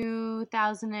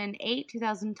 2008,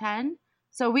 2010.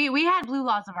 So we had blue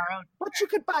laws of our own. But you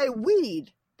could buy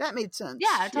weed. That made sense.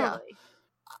 Yeah, totally.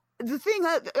 Yeah. The thing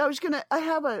I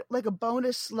have a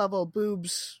bonus level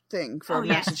boobs thing for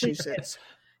Massachusetts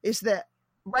is that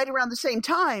right around the same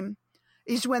time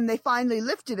is when they finally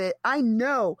lifted it. I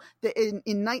know that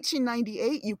in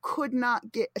 1998 you could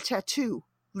not get a tattoo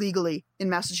legally in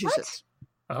Massachusetts.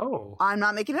 What? Oh. I'm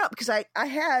not making it up because I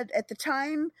had at the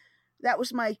time, I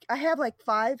have like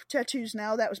 5 tattoos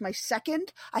now. That was my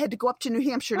second. I had to go up to New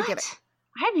Hampshire to get it.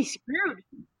 I'd be screwed.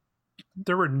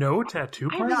 There were no tattoo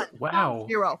parties? None. Wow.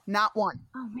 0, not one.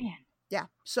 Oh man. Yeah.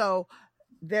 So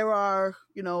there are,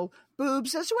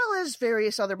 boobs as well as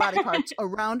various other body parts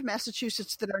around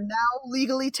Massachusetts that are now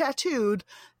legally tattooed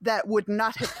that would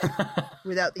not have been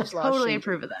without these laws. Totally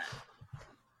approve of that.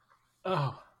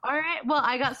 Oh. All right. Well,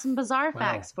 I got some bizarre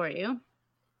facts for you.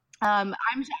 I'm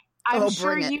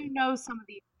sure you know some of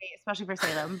these, especially for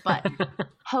Salem, but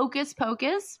Hocus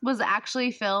Pocus was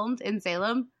actually filmed in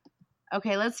Salem.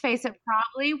 Okay, let's face it,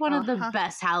 probably one of the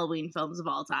best Halloween films of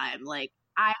all time. Like,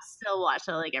 I still watch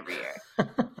it like every year.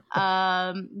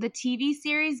 The TV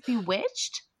series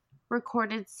Bewitched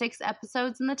recorded 6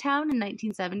 episodes in the town in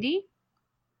 1970,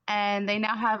 and they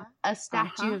now have a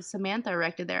statue of Samantha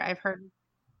erected there. I've heard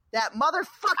that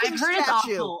motherfucking statue. It's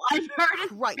awful. I've heard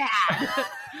it's bad.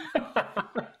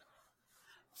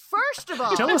 First of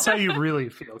all, Tell us how you really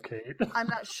feel, Kate. I'm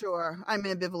not sure. I'm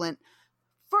ambivalent.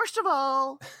 First of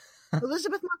all,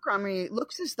 Elizabeth Montgomery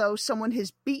looks as though someone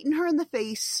has beaten her in the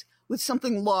face with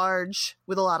something large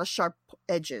with a lot of sharp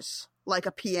edges, like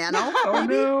a piano. Oh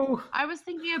no! I was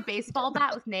thinking a baseball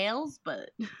bat with nails,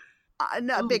 but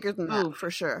No, bigger than that, for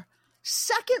sure.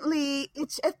 Secondly,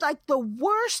 it's at like the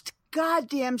worst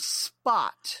goddamn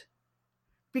spot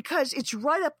because it's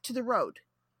right up to the road.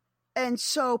 And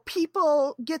so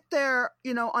people get their,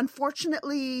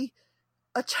 unfortunately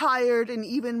attired and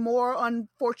even more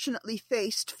unfortunately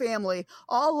faced family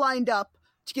all lined up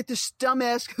to get this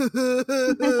dumbass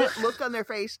look on their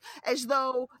face as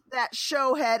though that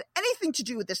show had anything to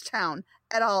do with this town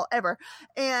at all, ever.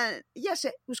 And yes,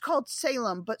 it was called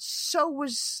Salem, but so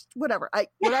was whatever.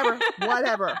 Whatever.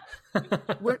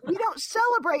 We don't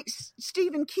celebrate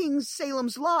Stephen King's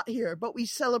Salem's Lot here, but we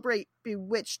celebrate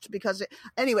Bewitched because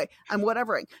anyway, I'm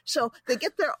whatevering. So they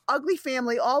get their ugly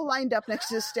family all lined up next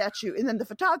to this statue, and then the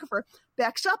photographer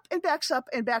backs up and backs up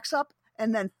and backs up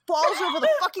and then falls over the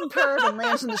fucking curb and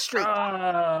lands in the street. Know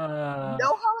how I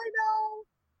know?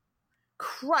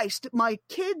 Christ, my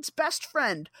kid's best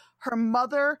friend, her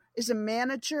mother is a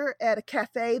manager at a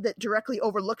cafe that directly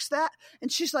overlooks that.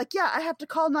 And she's like, yeah, I have to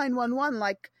call 911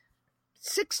 like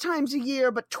 6 times a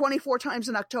year, but 24 times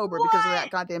in October because of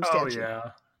that goddamn statue. Oh,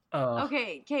 yeah.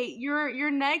 Okay, Kate, your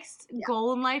next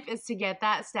goal in life is to get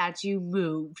that statue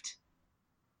moved.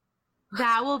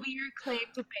 That will be your claim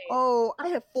to fame. Oh, I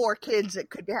have 4 kids that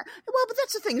could be. Well, but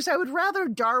that's the thing is, I would rather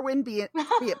Darwin be at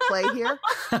play here.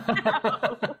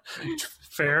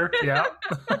 Fair, yeah.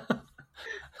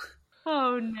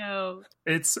 Oh no!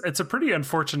 It's a pretty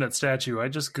unfortunate statue. I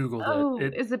just googled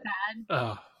it. Is it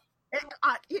bad?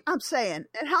 I'm saying,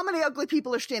 and how many ugly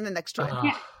people are standing next to it?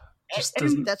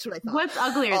 That's what I thought. What's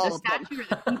uglier, All the statue or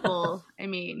the people? I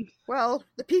mean, well,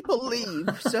 the people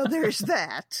leave, so there's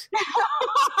that.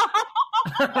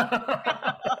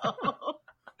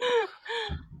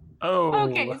 Oh.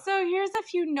 Okay, so here's a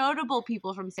few notable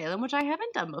people from Salem, which I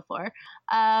haven't done before.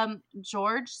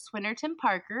 George Swinnerton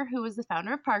Parker, who was the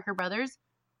founder of Parker Brothers.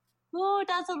 Who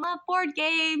doesn't love board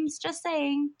games? Just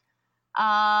saying.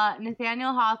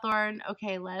 Nathaniel Hawthorne.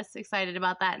 Okay, less excited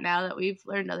about that now that we've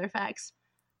learned other facts.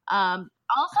 Also,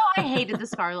 I hated the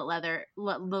Scarlet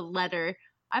Letter.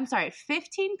 I'm sorry,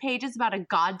 15 pages about a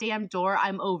goddamn door.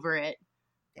 I'm over it.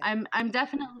 I'm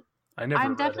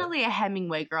definitely a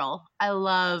Hemingway girl. I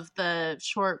love the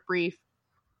short, brief,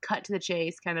 cut to the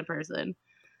chase kind of person.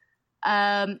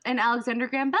 And Alexander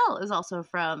Graham Bell is also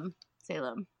from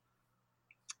Salem.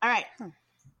 All right.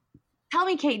 Tell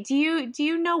me, Kate, do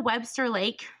you know Webster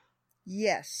Lake?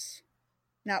 Yes.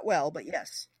 Not well, but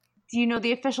yes. Do you know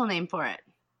the official name for it?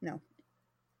 No.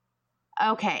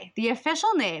 Okay. The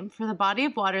official name for the body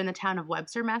of water in the town of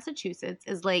Webster, Massachusetts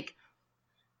is Lake,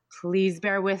 please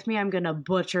bear with me, I'm going to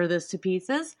butcher this to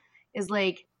pieces, is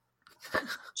Lake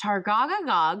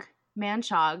Chargagagog,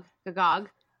 Manchog, Gagog,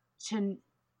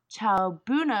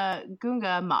 Chaubuna,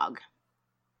 Gunga, Mog.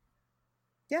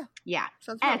 Yeah. Yeah.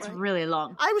 Sounds about it's right. really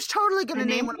long. I was totally going to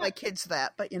name one of my kids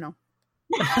that, but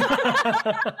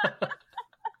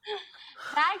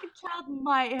That child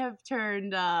might have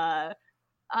turned to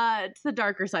the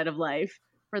darker side of life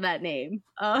for that name.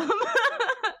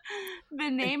 The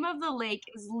name of the lake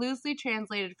is loosely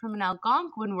translated from an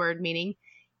Algonquin word meaning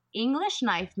English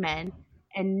knife men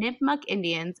and Nipmuc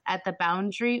Indians at the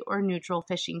boundary or neutral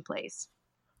fishing place.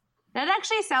 That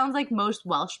actually sounds like most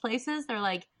Welsh places. They're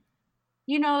like,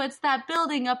 it's that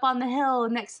building up on the hill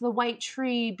next to the white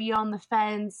tree beyond the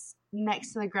fence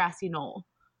next to the grassy knoll.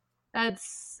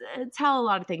 It's how a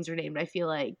lot of things are named, I feel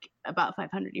like, about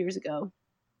 500 years ago.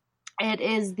 It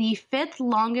is the 5th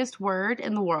longest word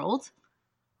in the world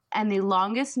and the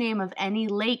longest name of any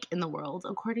lake in the world,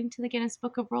 according to the Guinness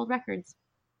Book of World Records.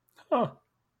 Oh.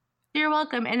 You're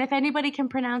welcome. And if anybody can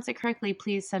pronounce it correctly,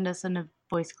 please send us a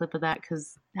voice clip of that,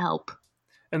 because help.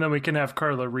 And then we can have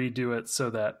Carla redo it so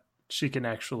that she can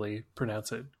actually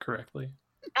pronounce it correctly.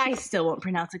 I still won't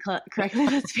pronounce it correctly,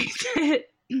 let's face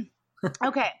it.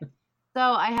 Okay. So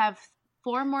I have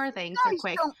 4 more things. You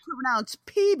quick. don't pronounce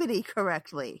Peabody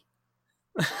correctly.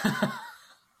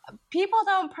 People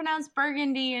don't pronounce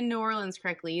Burgundy in New Orleans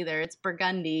correctly either. It's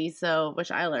Burgundy,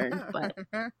 which I learned. But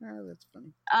that's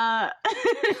funny.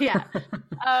 Yeah.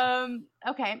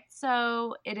 Okay.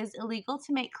 So it is illegal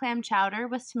to make clam chowder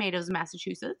with tomatoes in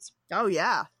Massachusetts. Oh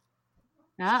yeah.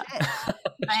 Yeah.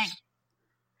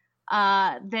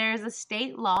 There's a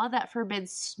state law that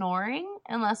forbids snoring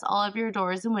unless all of your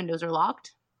doors and windows are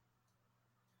locked.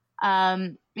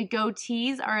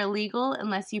 Goatees are illegal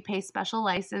unless you pay special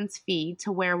license fee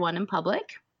to wear one in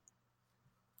public.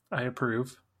 I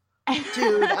approve.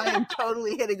 Dude, I am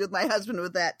totally hitting with my husband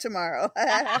with that tomorrow.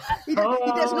 He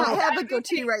does not have a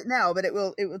goatee right now, but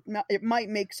it might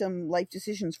make some life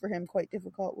decisions for him quite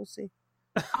difficult. We'll see.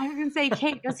 I was gonna say,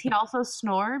 Kate, does he also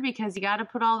snore? Because you got to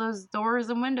put all those doors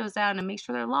and windows down and make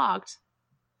sure they're locked.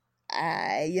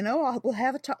 We'll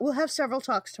have several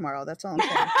talks tomorrow. That's all I'm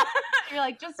saying. You're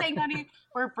like, just saying, honey,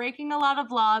 we're breaking a lot of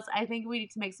laws. I think we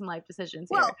need to make some life decisions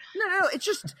here. Well, no. It's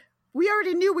just we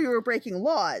already knew we were breaking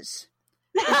laws.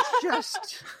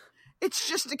 It's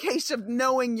just a case of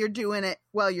knowing you're doing it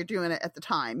while you're doing it at the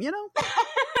time, you know?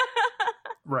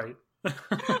 Right.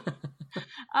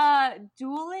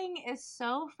 Dueling is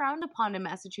so frowned upon in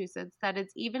Massachusetts that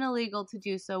it's even illegal to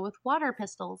do so with water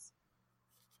pistols.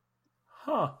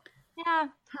 Huh. Yeah.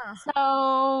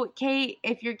 So, Kate,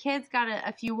 if your kid's got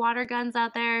a few water guns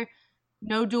out there,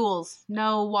 no duels.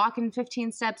 No walking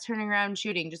 15 steps, turning around and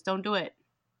shooting. Just don't do it.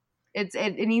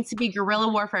 It needs to be guerrilla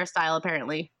warfare style,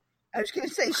 apparently. I was going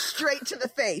to say straight to the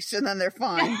face, and then they're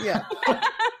fine. Yeah. So,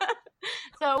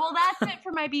 well, that's it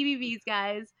for my BBBs,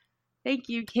 guys. Thank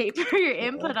you, Kate, for your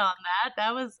input on that.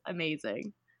 That was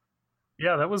amazing.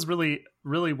 Yeah, that was really,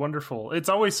 really wonderful. It's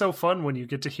always so fun when you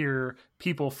get to hear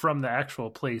people from the actual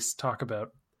place talk about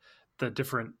the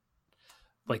different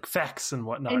like facts and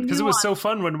whatnot. Because it was so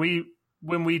fun when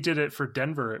we did it for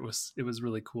Denver. It was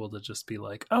really cool to just be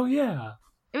like, oh yeah,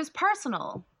 it was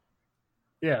personal.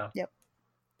 Yeah. Yep.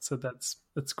 So that's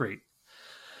great.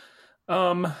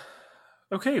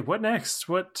 Okay, what next?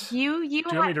 What do you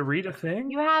want me to read a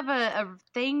thing? You have a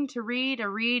thing to read, a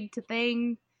read to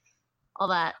thing, all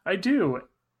that. I do.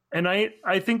 And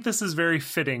I think this is very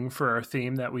fitting for our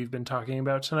theme that we've been talking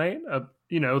about tonight.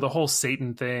 The whole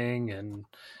Satan thing and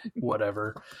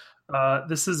whatever.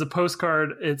 This is a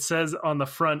postcard. It says on the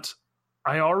front,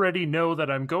 I already know that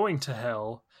I'm going to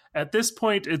hell. At this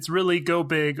point, it's really go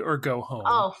big or go home.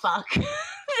 Oh, fuck.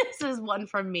 This is one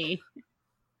from me.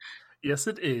 Yes,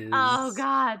 it is. Oh,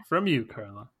 God. From you,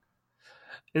 Carla.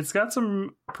 It's got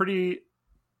some pretty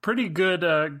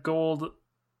good gold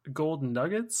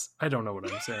nuggets. I don't know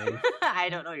what I'm saying. I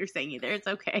don't know what you're saying either. It's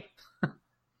okay.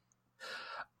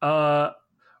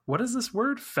 What is this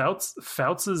word?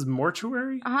 Fouts'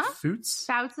 mortuary? Uh-huh.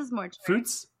 Fouts'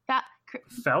 mortuary.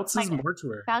 Fouts'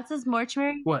 mortuary. Fouts'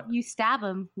 mortuary? What? You stab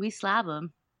him, we slab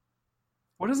him.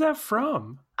 What is that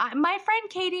from? My friend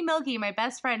Katie Milkey, my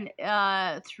best friend,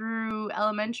 through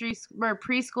elementary or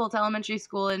preschool to elementary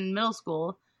school and middle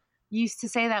school, used to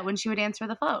say that when she would answer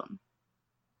the phone.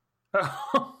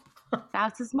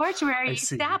 Fouts' mortuary. You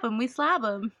stab him, we slab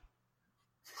him.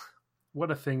 What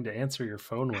a thing to answer your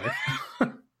phone with.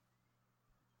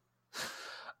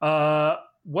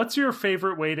 What's your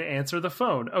favorite way to answer the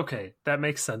phone? Okay, that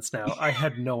makes sense now. I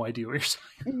had no idea what you're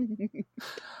saying.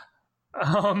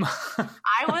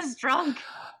 I was drunk.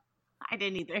 I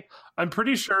didn't either. I'm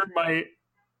pretty sure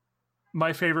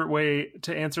my favorite way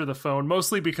to answer the phone,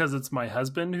 mostly because it's my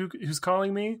husband who's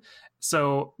calling me.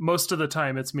 So most of the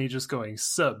time it's me just going,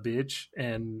 sup, bitch.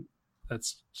 And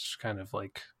that's just kind of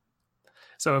like,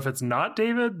 so if it's not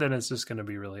David, then it's just going to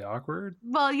be really awkward.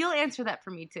 Well, you'll answer that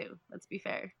for me too. Let's be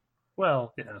fair.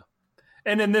 Well, yeah.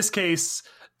 And in this case,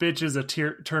 bitch is a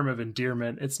term of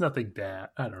endearment. It's nothing bad.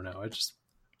 I don't know. I just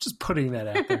putting that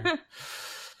out there.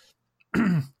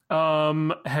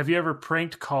 Have you ever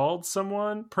prank called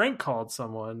someone?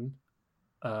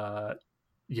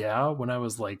 Yeah, when I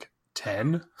was like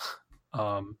 10.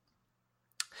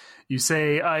 You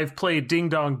say, I've played Ding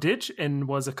Dong Ditch and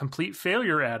was a complete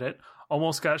failure at it.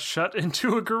 Almost got shut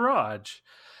into a garage.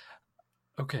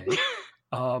 Okay.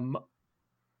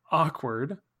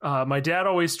 Awkward. My dad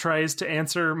always tries to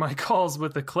answer my calls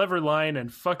with a clever line and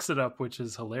fucks it up, which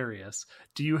is hilarious.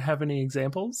 Do you have any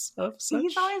examples of such?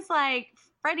 He's always like,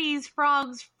 Freddy's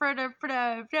frogs,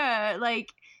 Freda. Like,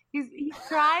 he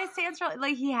tries to answer,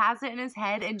 like, he has it in his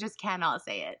head and just cannot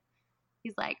say it.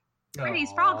 He's like,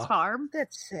 Freddy's Frogs Farm.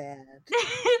 That's sad.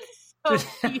 It's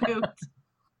so cute.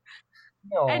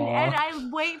 And I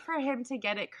wait for him to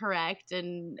get it correct,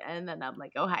 and then I'm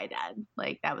like, oh, hi, Dad.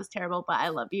 Like, that was terrible, but I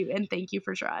love you, and thank you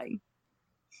for trying.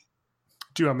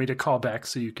 Do you want me to call back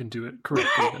so you can do it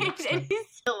correctly? And he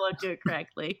still won't do it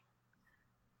correctly.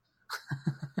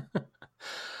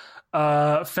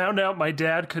 Found out my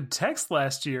dad could text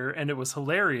last year, and it was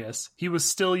hilarious. He was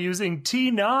still using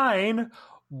T9.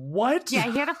 What?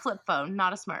 Yeah, he had a flip phone,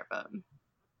 not a smartphone.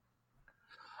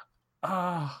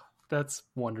 That's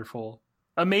wonderful.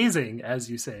 Amazing, as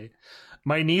you say.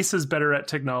 My niece is better at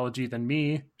technology than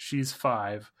me. She's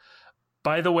 5.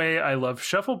 By the way, I love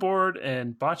shuffleboard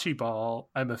and bocce ball.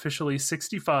 I'm officially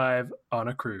 65 on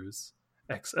a cruise.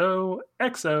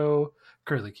 XOXO,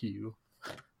 Curly Q.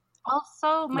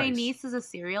 Also, my Nice. niece is a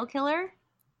serial killer.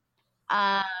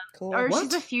 Cool. Or What?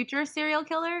 she's a future serial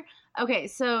killer. Okay,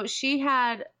 so she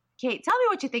had Kate. Tell me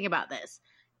what you think about this.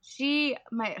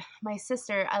 My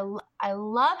sister. I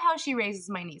love how she raises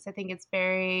my niece. I think it's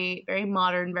very very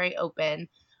modern, very open.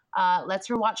 Lets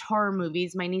her watch horror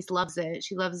movies. My niece loves it.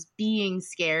 She loves being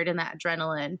scared and that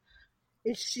adrenaline.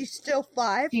 Is she still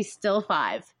 5? She's still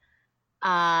 5.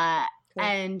 Cool.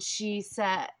 And she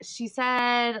said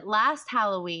last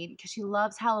Halloween, because she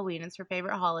loves Halloween, it's her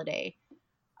favorite holiday.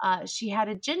 She had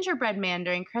a gingerbread man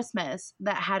during Christmas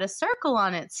that had a circle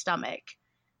on its stomach.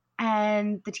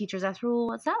 And the teachers asked her, well,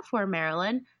 what's that for,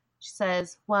 Marilyn? She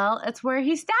says, well, it's where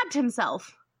he stabbed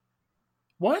himself.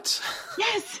 What?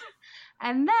 Yes.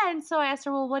 And then, so I asked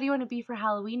her, well, what do you want to be for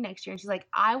Halloween next year? And she's like,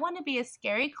 I want to be a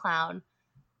scary clown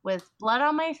with blood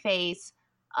on my face,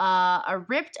 a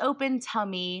ripped open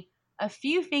tummy, a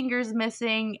few fingers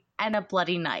missing, and a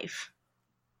bloody knife.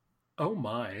 Oh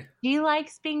my. She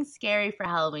likes being scary for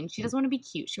Halloween. She doesn't want to be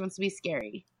cute. She wants to be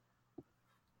scary.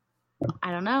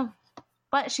 I don't know.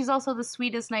 But she's also the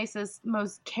sweetest, nicest,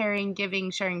 most caring,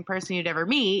 giving, sharing person you'd ever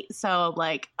meet. So I'm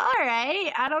like, all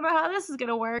right, I don't know how this is going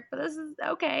to work, but this is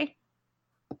okay.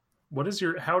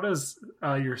 How does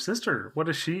your sister, what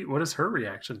is her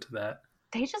reaction to that?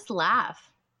 They just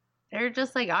laugh. They're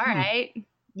just like, all right,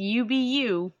 you be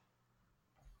you.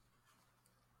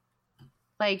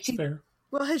 Like, she, Fair.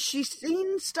 Well, has she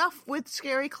seen stuff with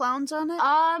scary clowns on it?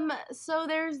 so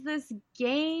there's this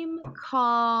game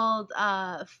called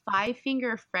Five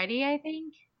Finger Freddy, I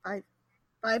think.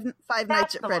 Five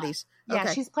Nights at the Freddy's. Yeah,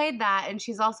 Okay. she's played that, and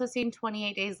she's also seen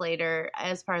 28 Days Later,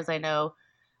 as far as I know.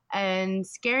 And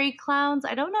Scary Clowns,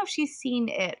 I don't know if she's seen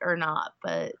it or not,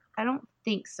 but I don't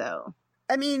think so.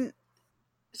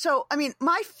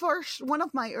 one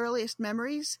of my earliest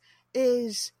memories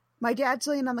is my dad's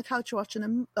laying on the couch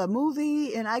watching a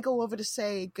movie, and I go over to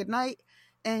say goodnight,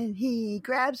 and he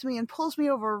grabs me and pulls me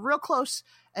over real close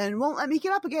and won't let me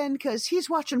get up again because he's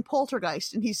watching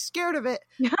Poltergeist, and he's scared of it,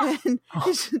 and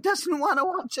he doesn't want to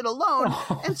watch it alone.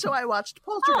 And so I watched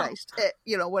Poltergeist at,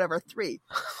 3.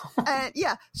 And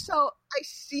yeah, so I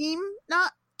seem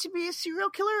not to be a serial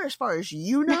killer as far as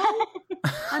you know.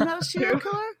 I'm not a serial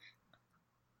killer.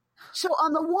 So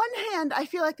on the one hand, I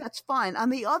feel like that's fine. On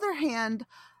the other hand,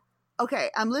 okay,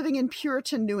 I'm living in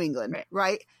Puritan New England,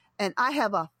 right? And I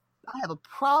have a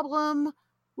problem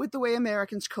with the way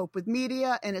Americans cope with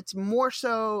media, and it's more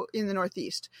so in the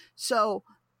Northeast. So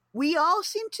we all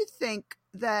seem to think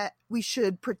that we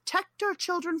should protect our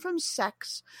children from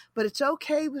sex, but it's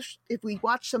okay if we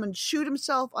watch someone shoot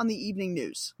himself on the evening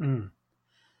news. Mm.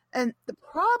 And the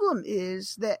problem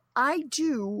is that I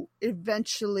do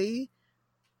eventually,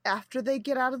 after they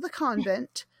get out of the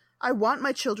convent, I want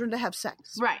my children to have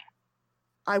sex. Right.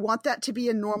 I want that to be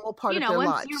a normal part of their once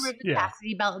lives. you rip the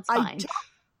chastity belt, it's fine.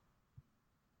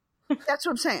 That's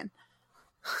what I'm saying.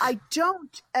 I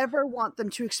don't ever want them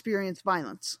to experience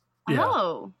violence. Yeah.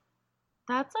 Oh,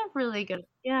 that's a really good,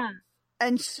 yeah.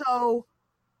 And so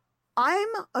I'm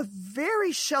a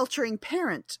very sheltering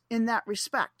parent in that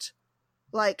respect.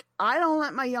 Like, I don't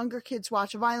let my younger kids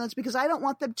watch violence because I don't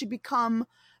want them to become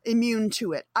immune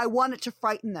to it. I want it to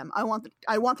frighten them. I want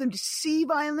them to see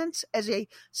violence as a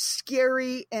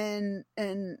scary and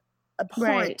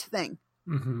abhorrent thing.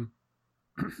 Mm-hmm.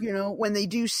 When they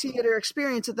do see it or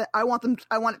experience it, that I want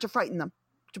it to frighten them,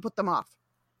 to put them off.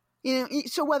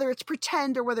 So whether it's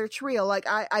pretend or whether it's real, like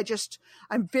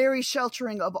I'm very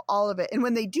sheltering of all of it. And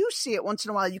when they do see it once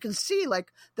in a while, you can see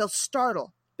like they'll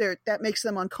startle. That makes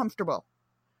them uncomfortable.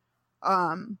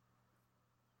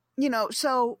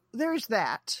 So there's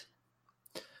that.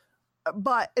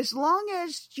 But as long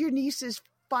as your niece is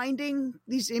finding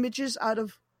these images out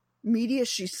of media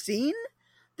she's seen,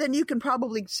 then you can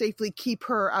probably safely keep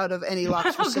her out of any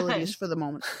locked facilities for the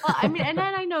moment. Well, I mean, and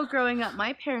then I know growing up,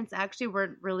 my parents actually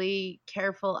weren't really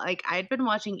careful. Like, I'd been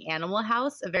watching Animal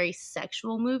House, a very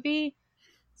sexual movie,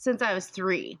 since I was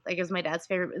 3. Like, it was my dad's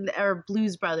favorite, or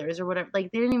Blues Brothers or whatever.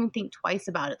 Like, they didn't even think twice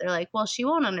about it. They're like, well, she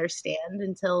won't understand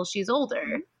until she's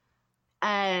older.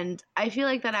 And I feel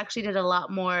like that actually did a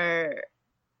lot more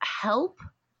help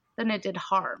than it did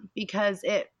harm, because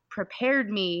it prepared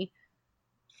me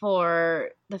for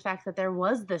the fact that there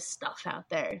was this stuff out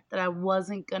there, that I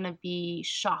wasn't going to be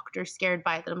shocked or scared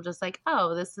by it, that I'm just like,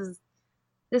 oh, this is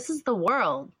the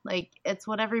world. Like, it's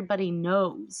what everybody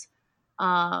knows.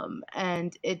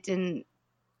 And it didn't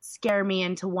scare me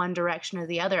into one direction or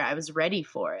the other. I was ready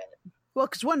for it. Well,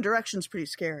 because One Direction's pretty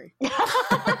scary. Yes,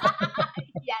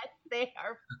 they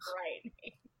are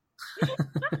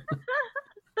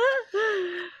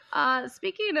frightening.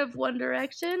 Speaking of One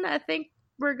Direction, I think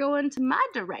we're going to my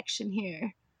direction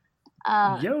here.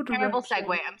 Terrible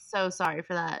segue. I'm so sorry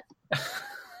for that.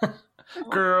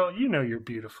 Girl, you know you're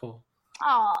beautiful.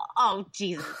 Oh,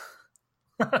 Jesus.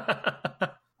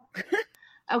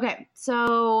 Okay,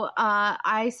 so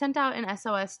I sent out an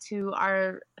SOS to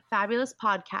our fabulous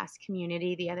podcast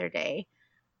community the other day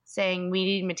saying we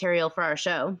need material for our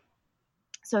show.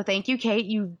 So thank you, Kate.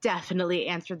 You definitely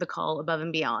answered the call above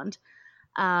and beyond.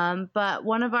 But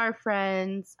one of our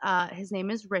friends, his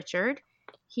name is Richard.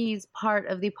 He's part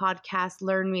of the podcast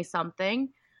Learn Me Something.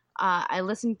 I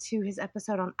listened to his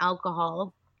episode on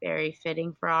alcohol, very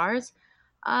fitting for ours.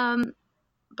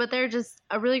 But they're just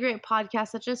a really great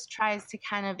podcast that just tries to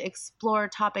kind of explore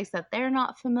topics that they're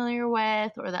not familiar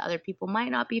with or that other people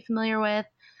might not be familiar with,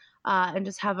 and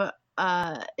just have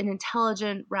an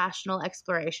intelligent, rational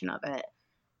exploration of it.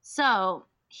 So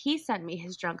he sent me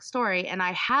his drunk story, and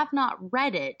I have not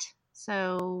read it,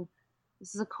 so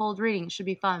this is a cold reading. It should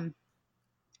be fun.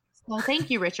 So thank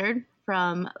you, Richard,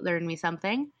 from Learn Me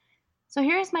Something. So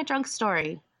here's my drunk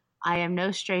story. I am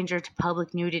no stranger to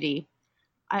public nudity.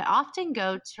 I often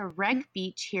go to Reg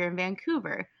Beach here in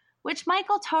Vancouver, which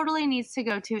Michael totally needs to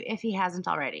go to if he hasn't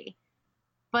already.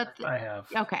 But I have.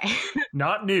 Okay.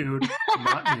 Not nude.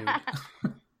 Not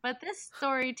nude. But this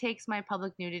story takes my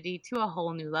public nudity to a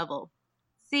whole new level.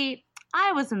 See,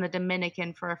 I was in the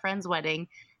Dominican for a friend's wedding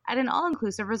at an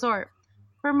all-inclusive resort.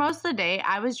 For most of the day,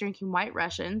 I was drinking White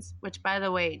Russians, which, by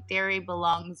the way, dairy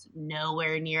belongs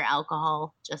nowhere near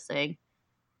alcohol, just saying.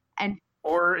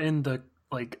 Or in the,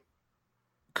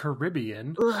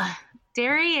 Caribbean. Ugh,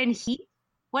 dairy and heat?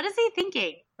 What is he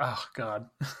thinking? Oh, God.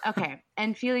 Okay,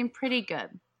 and feeling pretty good.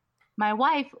 My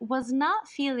wife was not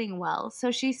feeling well, so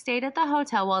she stayed at the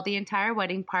hotel while the entire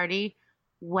wedding party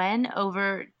went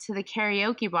over to the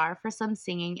karaoke bar for some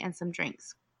singing and some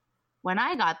drinks. When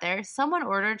I got there, someone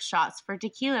ordered shots for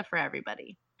tequila for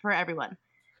everyone.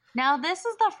 Now, this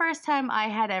is the first time I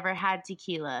had ever had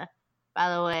tequila.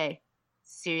 By the way,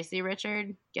 seriously,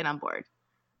 Richard, get on board.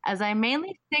 As I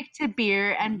mainly stick to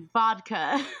beer and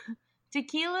vodka,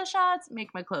 tequila shots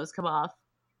make my clothes come off.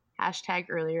 Hashtag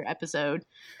earlier episode.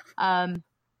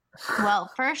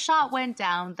 Well, first shot went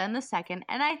down, then the second,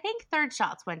 and I think third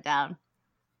shots went down.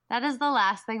 That is the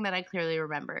last thing that I clearly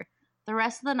remember. The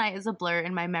rest of the night is a blur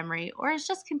in my memory, or is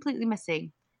just completely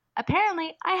missing.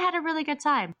 Apparently, I had a really good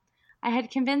time. I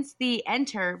had convinced the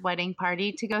Enter wedding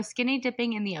party to go skinny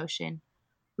dipping in the ocean.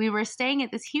 We were staying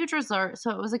at this huge resort, so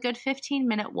it was a good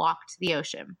 15-minute walk to the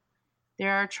ocean.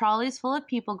 There are trolleys full of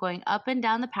people going up and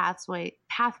down the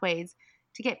pathways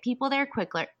to get people there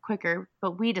quicker,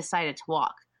 but we decided to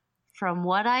walk. From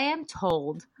what I am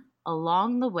told,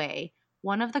 along the way,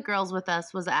 one of the girls with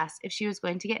us was asked if she was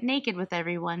going to get naked with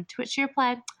everyone, to which she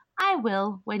replied, "I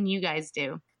will when you guys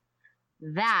do."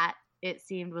 That, it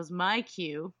seemed, was my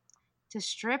cue to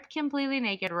strip completely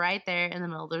naked right there in the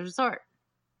middle of the resort.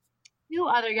 2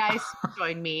 other guys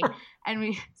joined me,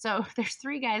 so there's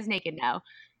 3 guys naked now,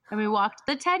 and we walked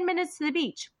the 10 minutes to the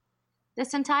beach.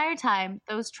 This entire time,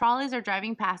 those trolleys are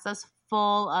driving past us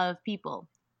full of people.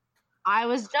 I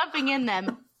was jumping in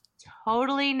them,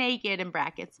 totally naked in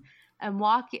brackets,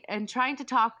 and trying to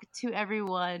talk to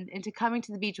everyone into coming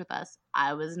to the beach with us.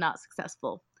 I was not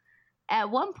successful.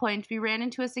 At one point, we ran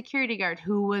into a security guard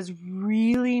who was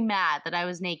really mad that I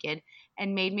was naked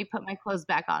and made me put my clothes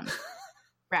back on.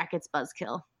 Brackets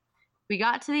buzzkill. We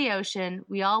got to the ocean.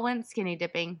 We all went skinny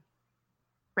dipping.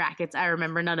 Brackets, I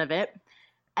remember none of it.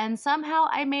 And somehow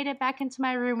I made it back into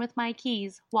my room with my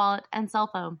keys, wallet, and cell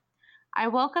phone. I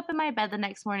woke up in my bed the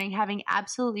next morning having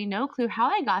absolutely no clue how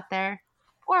I got there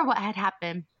or what had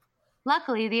happened.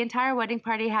 Luckily, the entire wedding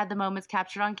party had the moments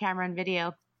captured on camera and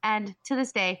video, and to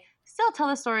this day, still tell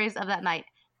the stories of that night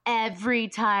every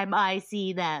time I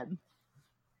see them.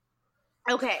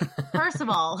 Okay, first of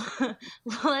all,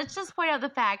 let's just point out the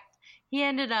fact he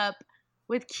ended up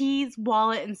with keys,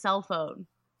 wallet, and cell phone.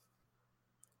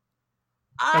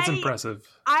 That's impressive.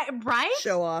 Right?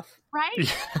 Show off.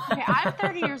 Right? Okay, I'm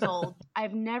 30 years old.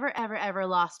 I've never, ever, ever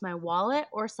lost my wallet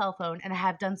or cell phone, and I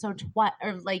have done so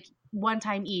one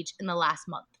time each in the last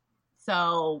month.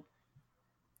 So,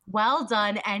 well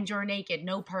done, and you're naked.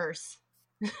 No purse,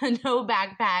 no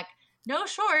backpack, no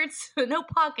shorts, no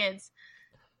pockets.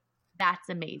 That's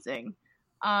amazing.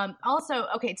 Also,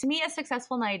 okay, to me, a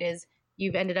successful night is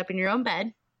you've ended up in your own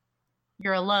bed,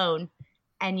 you're alone,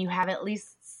 and you have at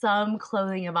least some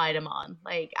clothing of item on.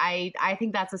 Like, I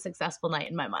think that's a successful night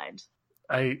in my mind.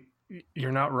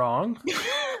 You're not wrong.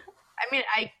 I mean,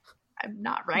 I'm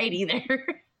not right either.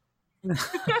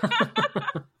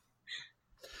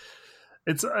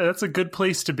 That's a good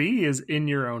place to be, is in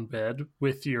your own bed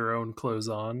with your own clothes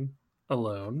on,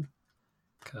 alone.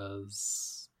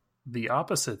 Because the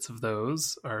opposites of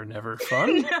those are never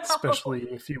fun, No. especially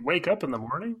if you wake up in the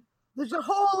morning. There's a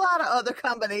whole lot of other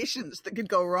combinations that could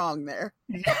go wrong there.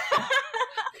 Thank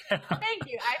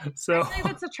you. I So think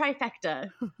that's a trifecta.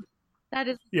 That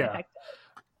is a Yeah. trifecta.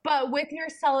 But with your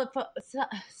cell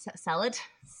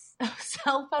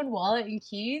phone, wallet, and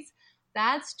keys,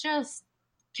 that's just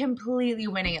completely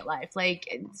winning at life. Like,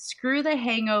 screw the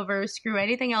hangover, screw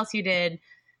anything else you did.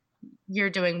 You're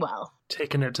doing well.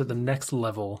 taking it to the next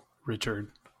level,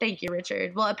 Richard. Thank you,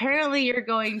 Richard. Well, apparently you're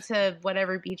going to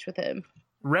whatever beach with him.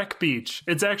 Wreck Beach.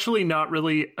 It's actually not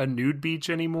really a nude beach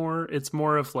anymore. It's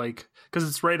more of like, because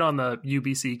it's right on the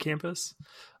UBC campus.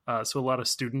 So a lot of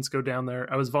students go down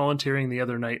there. I was volunteering the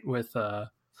other night with an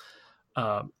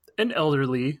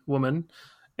elderly woman,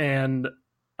 and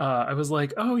I was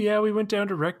like, oh yeah, we went down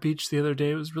to Wreck Beach the other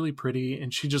day. It was really pretty.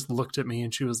 And she just looked at me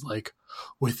and she was like,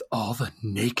 with all the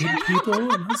naked people?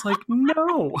 And I was like,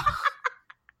 no.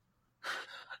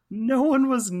 No one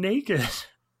was naked. It's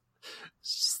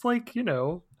just like,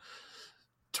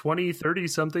 20, 30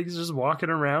 somethings just walking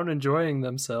around enjoying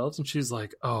themselves. And she's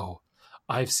like, oh,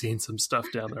 I've seen some stuff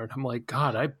down there. And I'm like,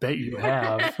 God, I bet you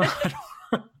have.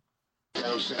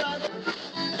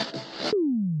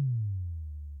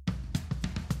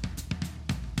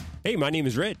 Hey, my name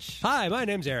is Rich. Hi, my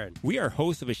name's Aaron. We are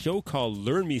hosts of a show called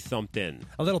Learn Me Something.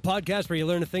 A little podcast where you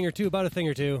learn a thing or two about a thing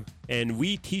or two. And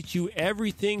we teach you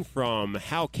everything from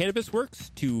how cannabis works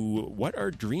to what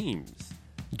are dreams.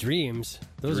 Dreams.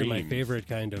 Those are my Dreams. favorite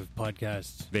kind of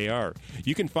podcasts. They are.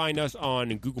 You can find us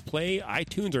on Google Play,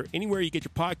 iTunes, or anywhere you get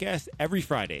your podcasts every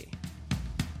Friday.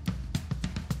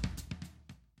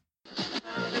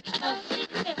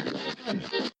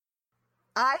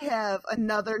 I have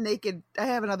another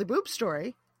boob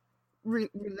story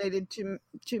related to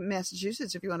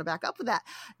Massachusetts, if you want to back up with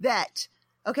that.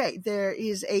 Okay, there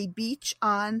is a beach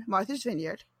on Martha's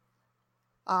Vineyard.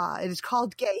 It is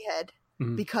called Gayhead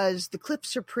because the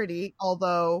cliffs are pretty,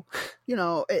 although,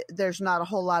 there's not a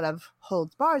whole lot of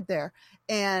holds barred there.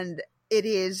 And it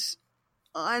is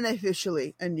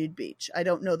unofficially a nude beach. I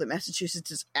don't know that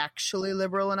Massachusetts is actually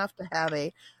liberal enough to have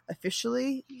a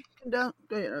officially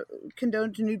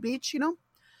condoned nude beach,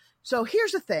 So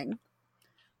here's the thing.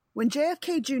 When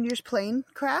JFK Jr.'s plane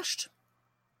crashed,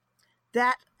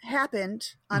 that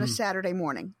happened on a Saturday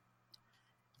morning.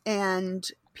 And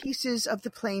pieces of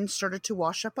the plane started to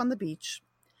wash up on the beach.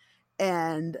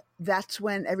 And that's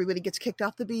when everybody gets kicked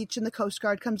off the beach and the Coast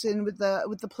Guard comes in with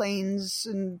the planes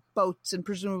and boats and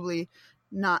presumably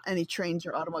not any trains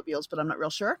or automobiles, but I'm not real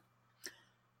sure.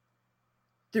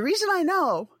 The reason I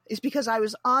know is because I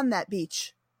was on that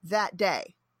beach that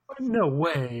day. No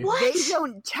way. What? They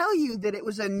don't tell you that it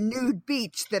was a nude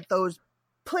beach that those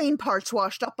plane parts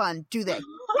washed up on, do they?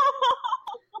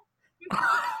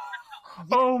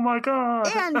 Oh my God.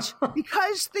 And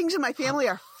because things in my family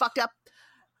are fucked up,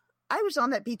 I was on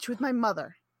that beach with my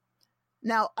mother.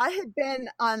 Now, I had been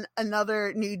on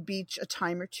another nude beach a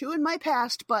time or two in my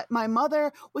past, but my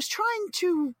mother was trying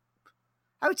to,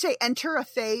 I would say, enter a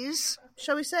phase,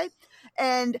 shall we say?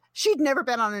 And she'd never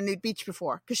been on a nude beach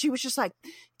before because she was just like,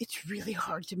 it's really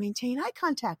hard to maintain eye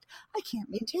contact. I can't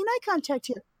maintain eye contact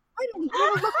here. I don't even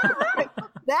want to look at it.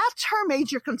 That's her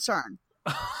major concern.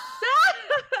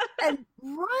 And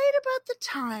right about the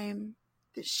time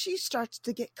that she starts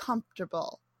to get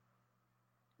comfortable,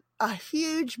 a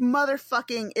huge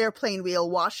motherfucking airplane wheel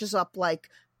washes up like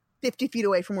 50 feet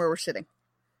away from where we're sitting.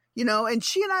 And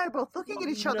she and I are both looking at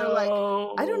each other like,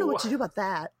 I don't know what to do about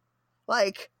that.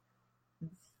 Like,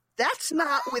 that's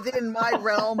not within my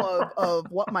realm of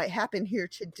what might happen here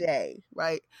today,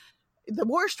 right? The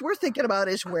worst we're thinking about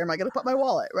is where am I going to put my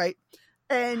wallet, right?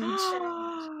 And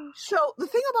so the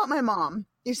thing about my mom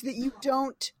is that you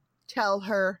don't tell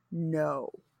her no.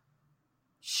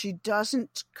 She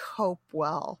doesn't cope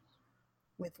well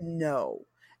with no.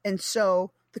 And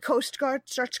so the Coast Guard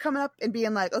starts coming up and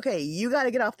being like, okay, you got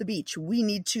to get off the beach. We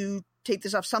need to take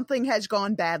this off. Something has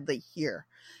gone badly here.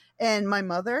 And my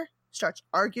mother starts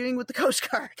arguing with the Coast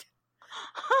Guard.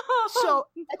 So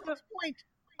at this point,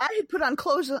 I had put on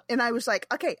clothes and I was like,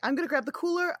 okay, I'm going to grab the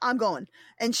cooler. I'm going.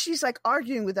 And she's like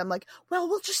arguing with them like, well,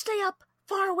 we'll just stay up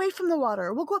far away from the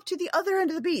water. We'll go up to the other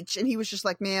end of the beach. And he was just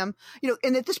like, ma'am,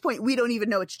 and at this point, we don't even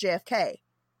know it's JFK.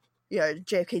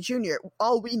 JFK Jr.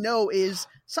 All we know is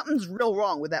something's real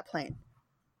wrong with that plane.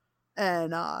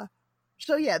 And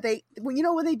so yeah,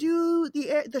 when they do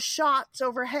the shots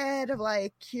overhead of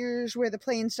like, here's where the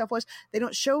plane stuff was, they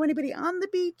don't show anybody on the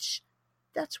beach.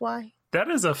 That's why. That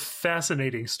is a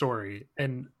fascinating story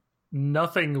and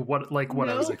nothing what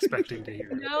I was expecting to hear.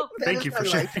 No. Thank you for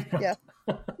sharing. Yeah.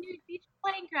 Beach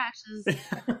plane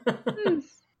crashes.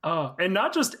 Oh, and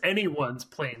not just anyone's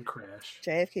plane crash.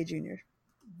 JFK Jr.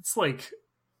 It's like,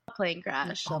 Plane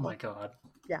crash. oh my God.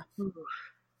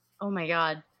 Oh my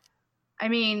God. I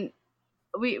mean,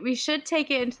 we should take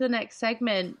it into the next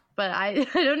segment, but I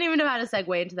don't even know how to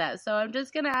segue into that. So I'm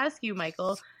just going to ask you,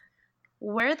 Michael,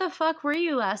 where the fuck were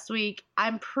you last week?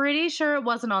 I'm pretty sure it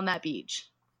wasn't on that beach.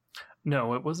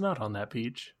 No, it was not on that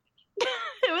beach. It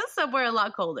was somewhere a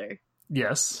lot colder.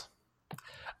 Yes.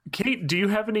 Kate, do you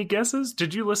have any guesses?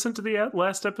 Did you listen to the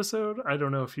last episode? I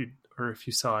don't know if you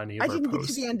saw any of I our didn't posts.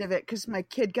 get to the end of it because my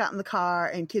kid got in the car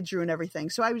and kids ruined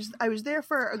everything. So I was there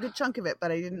for a good chunk of it,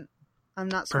 but I'm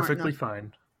not smart Perfectly enough.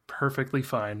 fine. Perfectly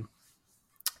fine.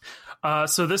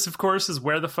 So this, of course, is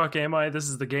Where the Fuck Am I? This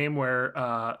is the game where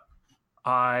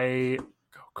I've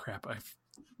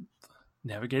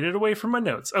navigated away from my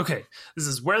notes. Okay, this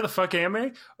is Where the Fuck Am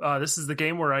I? This is the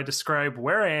game where I describe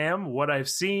where I am, what I've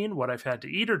seen, what I've had to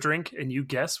eat or drink, and you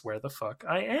guess where the fuck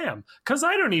I am. Because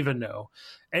I don't even know.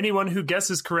 Anyone who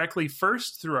guesses correctly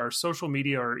first through our social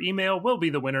media or email will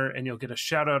be the winner, and you'll get a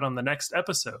shout out on the next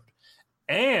episode.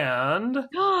 And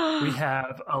we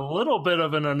have a little bit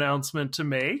of an announcement to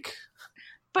make.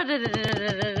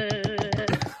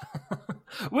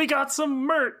 We got some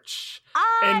merch.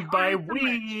 And by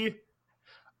we,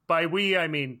 I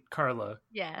mean Carla.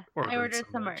 Yeah, ordered I ordered some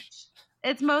some merch. merch.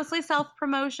 It's mostly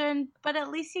self-promotion, but at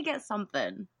least you get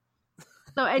something.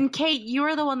 So, and Kate, you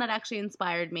were the one that actually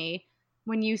inspired me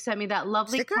when you sent me that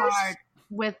lovely Stickers? card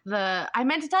with I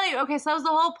meant to tell you, okay, so that was the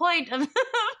whole point of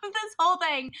this whole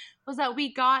thing, was that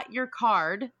we got your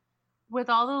card with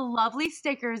all the lovely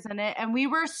stickers in it, and we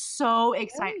were so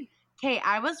excited. Kate,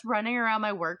 I was running around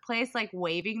my workplace, like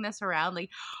waving this around, like,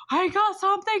 I got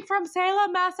something from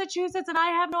Salem, Massachusetts, and I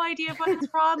have no idea what it's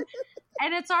from.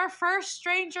 And it's our first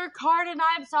stranger card, and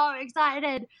I'm so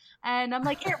excited. And I'm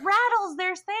like, it rattles.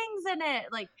 There's things in it.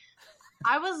 Like,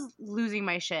 I was losing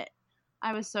my shit.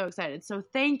 I was so excited. So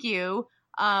thank you.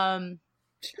 Sure.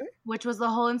 Which was the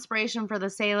whole inspiration for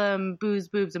the Salem Booze,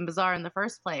 Boobs, and Bazaar in the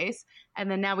first place. And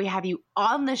then now we have you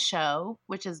on the show,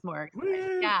 which is more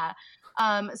exciting. Yeah.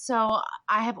 So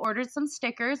I have ordered some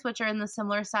stickers, which are in the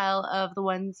similar style of the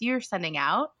ones you're sending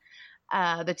out,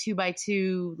 the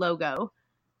 2x2 logo.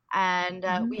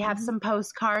 And we have some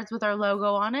postcards with our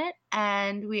logo on it.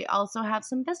 And we also have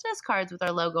some business cards with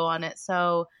our logo on it.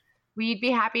 So we'd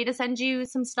be happy to send you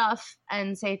some stuff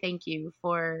and say thank you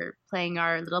for playing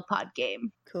our little pod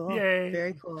game. Cool. Yay.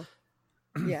 Very cool.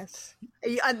 Yes.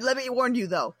 Let me warn you,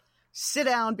 though. Sit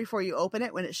down before you open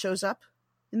it when it shows up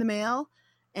in the mail,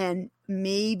 and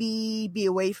maybe be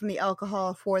away from the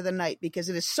alcohol for the night, because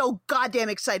it is so goddamn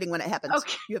exciting when it happens.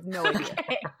 Okay. You have no idea.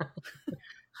 Okay.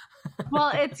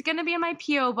 Well, it's going to be in my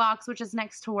P.O. box, which is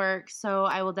next to work, so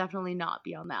I will definitely not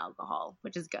be on the alcohol,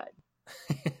 which is good.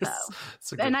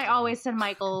 It's a good And I plan. always send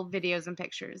Michael videos and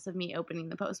pictures of me opening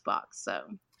the post box, so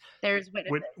there's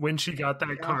witnesses. When she got that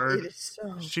Yeah, card, it is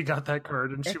so... she got that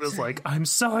card and she was exciting. like, I'm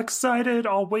so excited.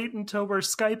 I'll wait until we're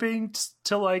Skyping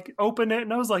to like open it.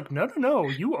 And I was like, no,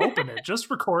 you open it. Just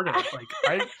record it.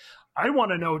 Like, I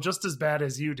want to know just as bad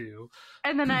as you do.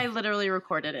 And then I literally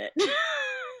recorded it.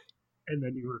 And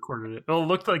then you recorded it. Well, it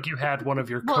looked like you had one of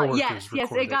your Well, coworkers yes,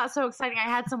 record it got so exciting. I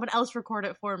had someone else record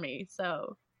it for me.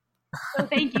 So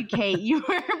thank you, Kate. You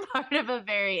were part of a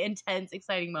very intense,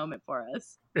 exciting moment for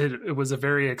us. It was a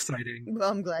very exciting, Well,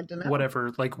 I'm glad to know.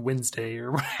 whatever, like Wednesday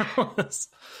or whatever it was.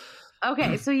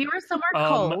 Okay, so you were somewhere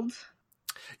cold.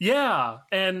 Yeah.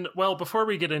 And well, before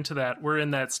we get into that, we're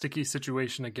in that sticky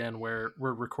situation again where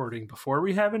we're recording before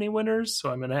we have any winners. So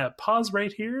I'm going to pause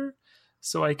right here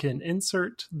so I can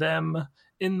insert them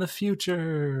in the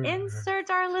future. Insert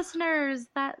our listeners.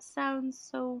 That sounds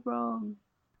so wrong.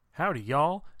 Howdy,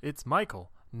 y'all. It's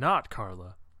Michael, not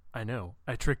Carla. I know,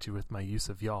 I tricked you with my use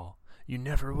of y'all. You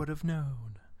never would have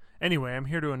known. Anyway, I'm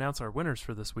here to announce our winners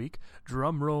for this week.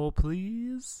 Drum roll,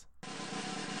 please.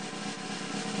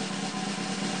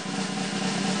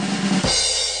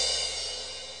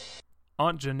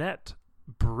 Aunt Jeanette,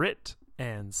 Britt,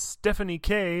 and Stephanie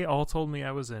K all told me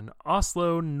I was in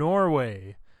Oslo,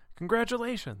 Norway.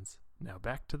 Congratulations. Now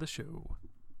back to the show.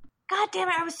 God damn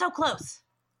it, I was so close.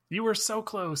 You were so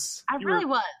close. I really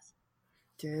was.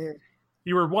 Dude.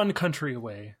 You were one country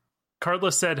away.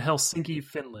 Carla said Helsinki,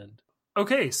 Finland.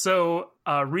 Okay, so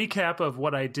recap of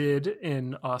what I did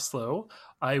in Oslo.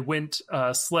 I went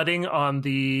sledding on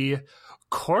the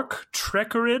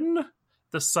Korktrekkeren,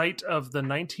 the site of the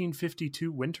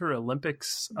 1952 Winter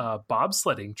Olympics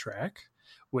bobsledding track,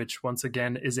 which once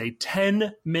again is a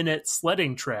 10-minute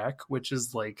sledding track, which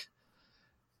is like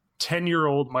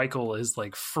 10-year-old Michael is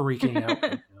like freaking out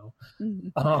right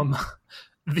now.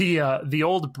 The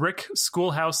old brick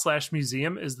schoolhouse /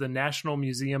 museum is the National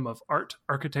Museum of Art,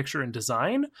 Architecture, and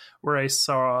Design, where I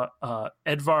saw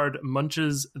Edvard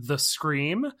Munch's The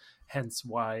Scream, hence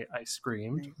why I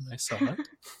screamed when I saw it.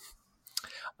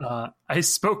 I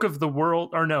spoke of the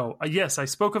world's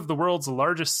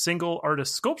largest single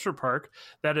artist sculpture park.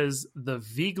 That is the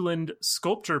Vigeland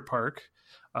Sculpture Park,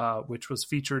 which was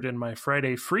featured in my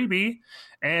Friday freebie.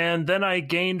 And then I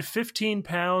gained 15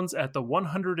 pounds at the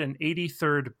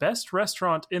 183rd best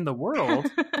restaurant in the world.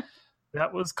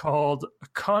 That was called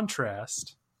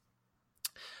Contrast.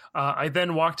 I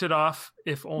then walked it off,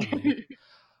 if only,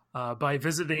 by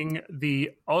visiting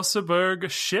the Oseberg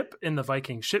ship in the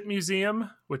Viking Ship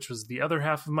Museum, which was the other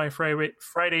half of my Friday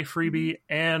freebie,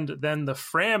 and then the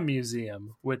Fram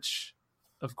Museum, which,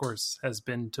 of course, has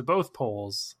been to both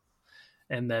poles.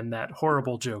 And then that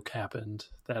horrible joke happened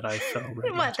that I fell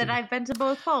right What, into. that I've been to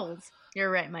both poles? You're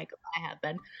right, Michael. I have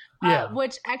been. Yeah.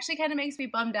 Which actually kind of makes me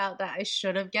bummed out that I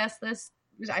should have guessed this.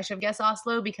 I should have guessed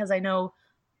Oslo because I know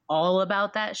all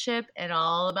about that ship and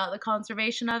all about the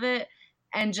conservation of it,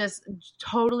 and just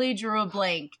totally drew a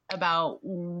blank about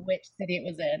which city it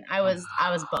was in. I was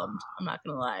bummed. I'm not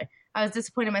gonna lie. I was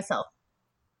disappointed in myself.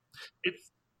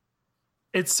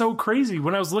 It's so crazy.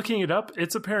 When I was looking it up,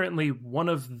 it's apparently one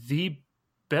of the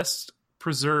best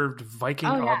preserved Viking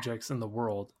objects in the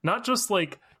world. Not just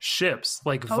like ships,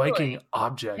 like Viking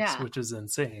objects, which is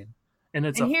insane. And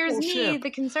here's me, ship.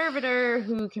 the conservator,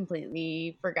 who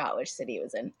completely forgot which city it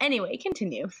was in. Anyway,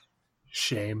 continue.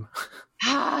 Shame.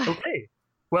 Okay.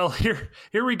 Well, here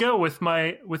we go with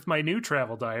my new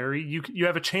travel diary. You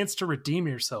have a chance to redeem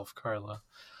yourself, Carla.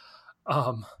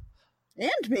 And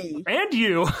me. And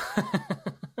you.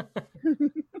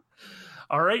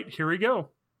 All right, here we go.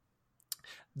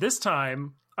 This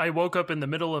time, I woke up in the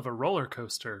middle of a roller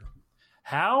coaster.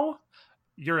 How?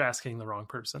 You're asking the wrong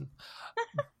person.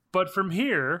 But from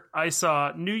here, I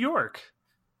saw New York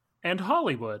and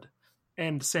Hollywood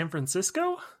and San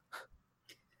Francisco.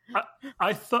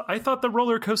 I thought the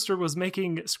roller coaster was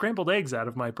making scrambled eggs out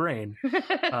of my brain.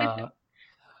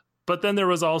 But then there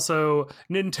was also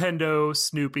Nintendo,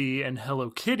 Snoopy, and Hello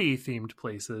Kitty themed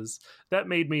places. That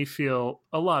made me feel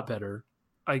a lot better,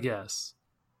 I guess.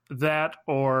 That,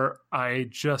 or I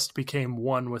just became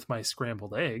one with my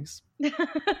scrambled eggs.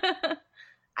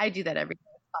 I do that every day.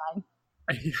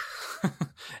 It's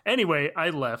fine. Anyway, I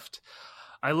left.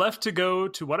 I left to go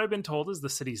to what I've been told is the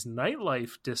city's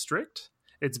nightlife district.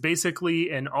 It's basically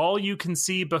an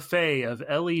all-you-can-see buffet of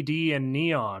LED and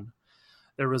neon.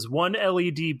 There was one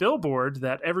LED billboard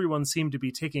that everyone seemed to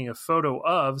be taking a photo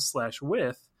of /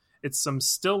 with. It's some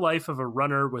still life of a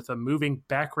runner with a moving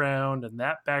background, and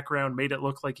that background made it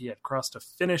look like he had crossed a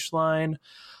finish line.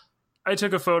 I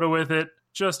took a photo with it,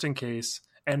 just in case,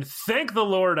 and thank the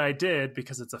Lord I did,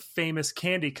 because it's a famous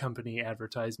candy company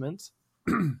advertisement.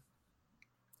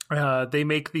 They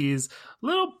make these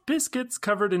little biscuits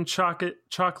covered in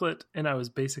chocolate, and I was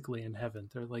basically in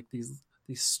heaven. They're like these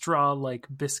straw-like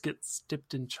biscuits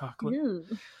dipped in chocolate. Ew.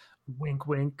 Wink,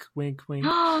 wink, wink, wink.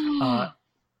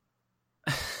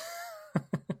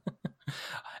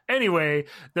 Anyway,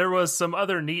 there was some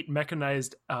other neat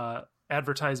mechanized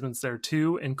advertisements there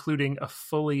too, including a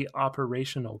fully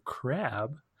operational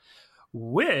crab,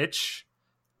 which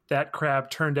that crab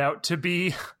turned out to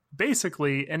be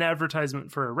basically an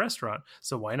advertisement for a restaurant.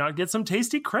 So why not get some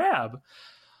tasty crab?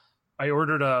 I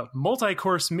ordered a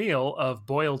multi-course meal of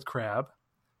boiled crab,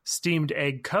 steamed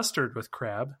egg custard with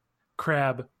crab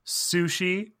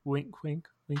sushi, wink, wink,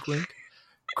 wink, wink,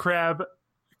 crab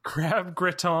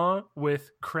gratin with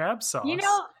crab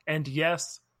sauce, and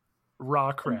yes,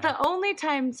 raw crab. The only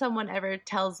time someone ever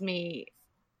tells me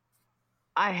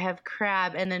I have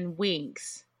crab and then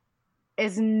winks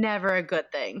is never a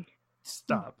good thing.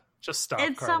 Stop. Just stop,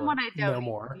 It's Carla. someone I don't no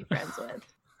more. be friends with.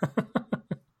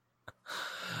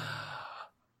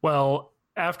 Well,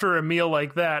 after a meal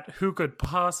like that, who could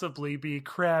possibly be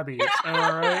crabby? All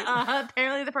right.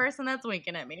 Apparently the person that's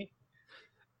winking at me.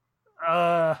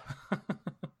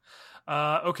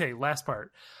 Okay, last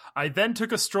part. I then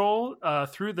took a stroll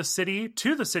through the city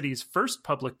to the city's first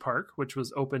public park, which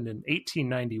was opened in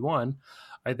 1891.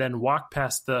 I then walked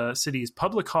past the city's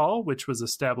public hall, which was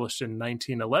established in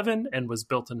 1911 and was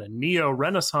built in a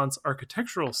neo-Renaissance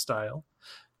architectural style.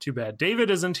 Too bad David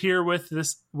isn't here with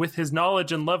his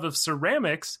knowledge and love of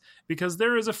ceramics, because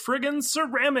there is a friggin'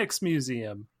 ceramics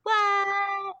museum.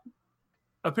 What?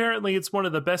 Apparently, it's one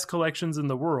of the best collections in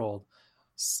the world.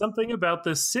 Something about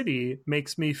this city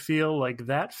makes me feel like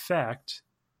that fact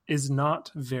is not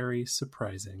very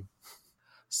surprising.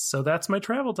 So that's my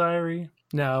travel diary.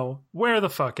 Now, where the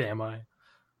fuck am I?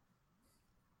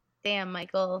 Damn,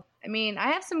 Michael. I mean,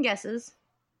 I have some guesses.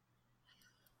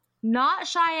 Not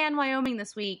Cheyenne, Wyoming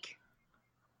this week.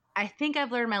 I think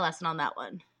I've learned my lesson on that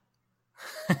one.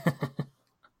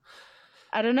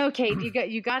 I don't know, Kate.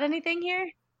 You got anything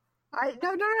here?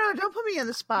 No, don't put me on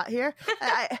the spot here.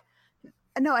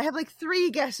 No, I have like 3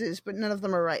 guesses, but none of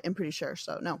them are right. I'm pretty sure.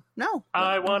 So no.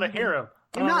 I want to hear him.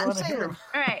 I'm not insane. All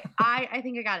right, I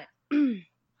think I got it.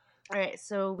 All right,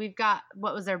 so we've got,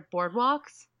 what was there,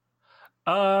 boardwalks?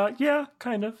 Yeah,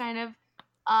 kind of.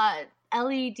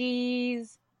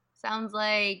 LEDs. Sounds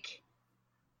like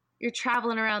you're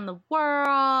traveling around the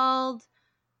world.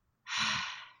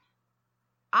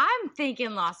 I'm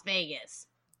thinking Las Vegas.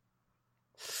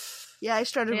 Yeah, I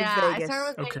started with Vegas. I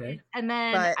started with Okay. Vegas, and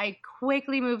then I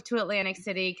quickly moved to Atlantic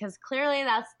City because clearly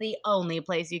that's the only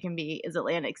place you can be is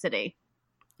Atlantic City.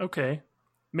 Okay.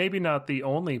 Maybe not the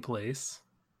only place.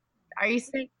 Are you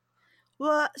saying?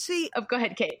 Well, see, Oh, go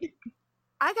ahead, Kate.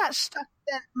 I got stuck.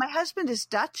 My husband is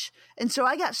Dutch, and so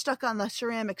I got stuck on the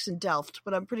ceramics in Delft,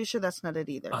 but I'm pretty sure that's not it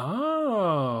either.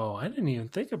 Oh, I didn't even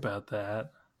think about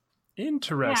that.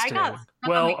 Interesting. Yeah, I got stuck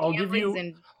well, on the I'll give you.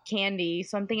 and candy,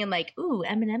 so I'm thinking like, ooh,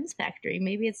 M&M's factory.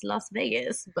 Maybe it's Las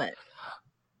Vegas, but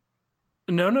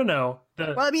No.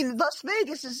 Well, I mean, Las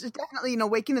Vegas is definitely,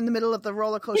 waking in the middle of the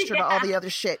roller coaster to all the other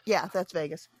shit. Yeah, that's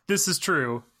Vegas. This is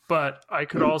true, but I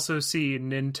could also see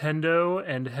Nintendo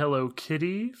and Hello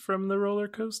Kitty from the roller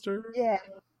coaster. Yeah.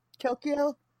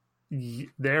 Tokyo?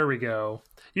 There we go.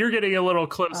 You're getting a little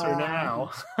closer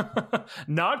now.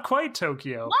 Not quite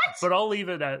Tokyo. What? But I'll leave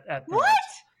it at that. what?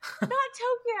 Not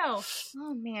Tokyo.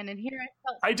 Oh man, and here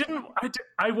I felt.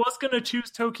 I was going to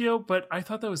choose Tokyo, but I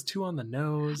thought that was too on the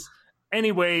nose.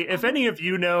 Anyway, if any of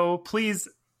you know, please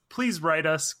write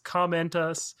us, comment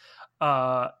us,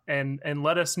 and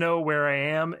let us know where I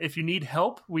am. If you need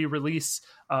help, we release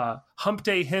Hump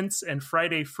Day hints and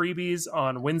Friday freebies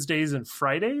on Wednesdays and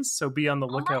Fridays, so be on the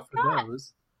lookout for God.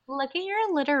 those. Look at your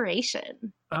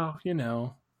alliteration. Oh,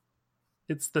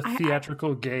 it's the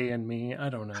theatrical gay in me. I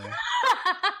don't know.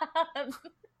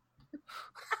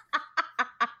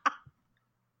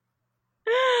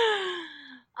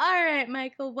 All right,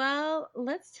 Michael. Well,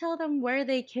 let's tell them where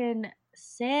they can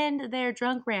send their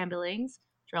drunk ramblings,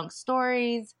 drunk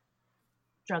stories,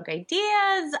 drunk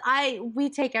ideas. We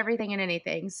take everything and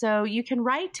anything. So you can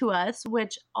write to us,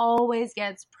 which always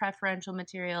gets preferential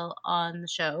material on the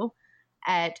show,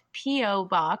 at P.O.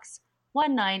 Box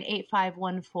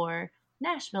 198514,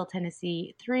 Nashville,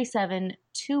 Tennessee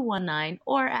 37219,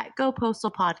 or at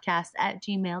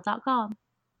gopostalpodcast@gmail.com.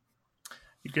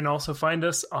 You can also find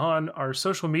us on our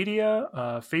social media,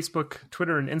 Facebook,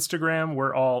 Twitter, and Instagram.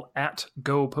 We're all at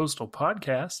Go Postal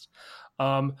Podcast.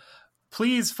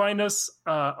 Please find us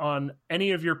on any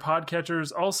of your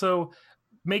podcatchers. Also,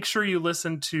 make sure you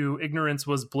listen to Ignorance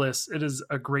Was Bliss. It is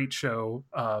a great show.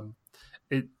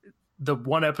 The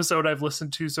one episode I've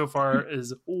listened to so far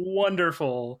is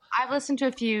wonderful. I've listened to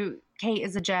a few. Kate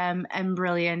is a gem and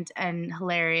brilliant and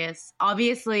hilarious,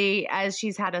 obviously, as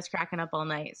she's had us cracking up all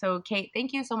night. So, Kate,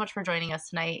 thank you so much for joining us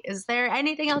tonight. Is there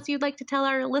anything else you'd like to tell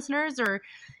our listeners or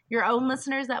your own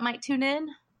listeners that might tune in?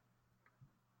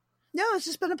 No, it's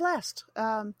just been a blast.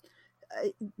 Come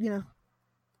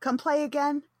play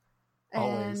again.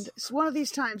 Always. And it's one of these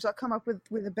times I'll come up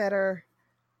with a better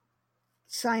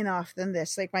sign off than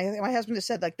this. Like my husband has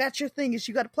said, like, that's your thing, is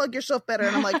you got to plug yourself better.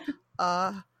 And I'm like,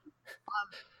 I'm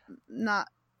not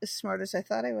as smart as I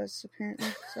thought I was, apparently.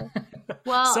 So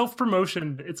Well,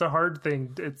 Self-promotion, it's a hard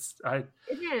thing. It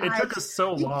took us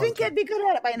so long. You'd think I'd be good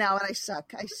at it by now, and I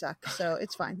suck. So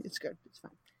it's fine. It's good. It's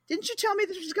fine. Didn't you tell me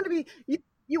this was going to be,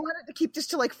 you wanted to keep this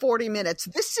to like 40 minutes.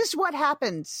 This is what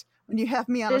happens when you have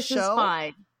me on a show. This is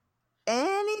fine.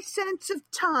 Any sense of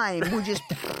time would just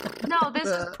No, this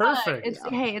is Perfect.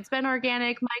 It's been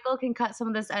organic. Michael can cut some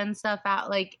of this end stuff out.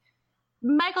 Like,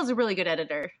 Michael's a really good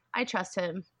editor. I trust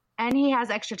him. And he has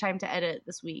extra time to edit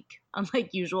this week,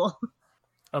 unlike usual.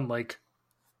 Unlike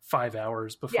 5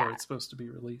 hours before it's supposed to be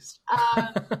released.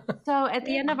 So at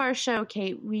the end of our show,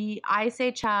 Kate, I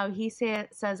say ciao, he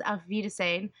says auf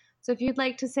Wiedersehen. So if you'd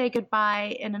like to say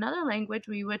goodbye in another language,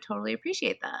 we would totally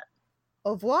appreciate that.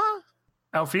 au revoir.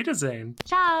 Auf Wiedersehen.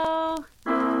 Ciao!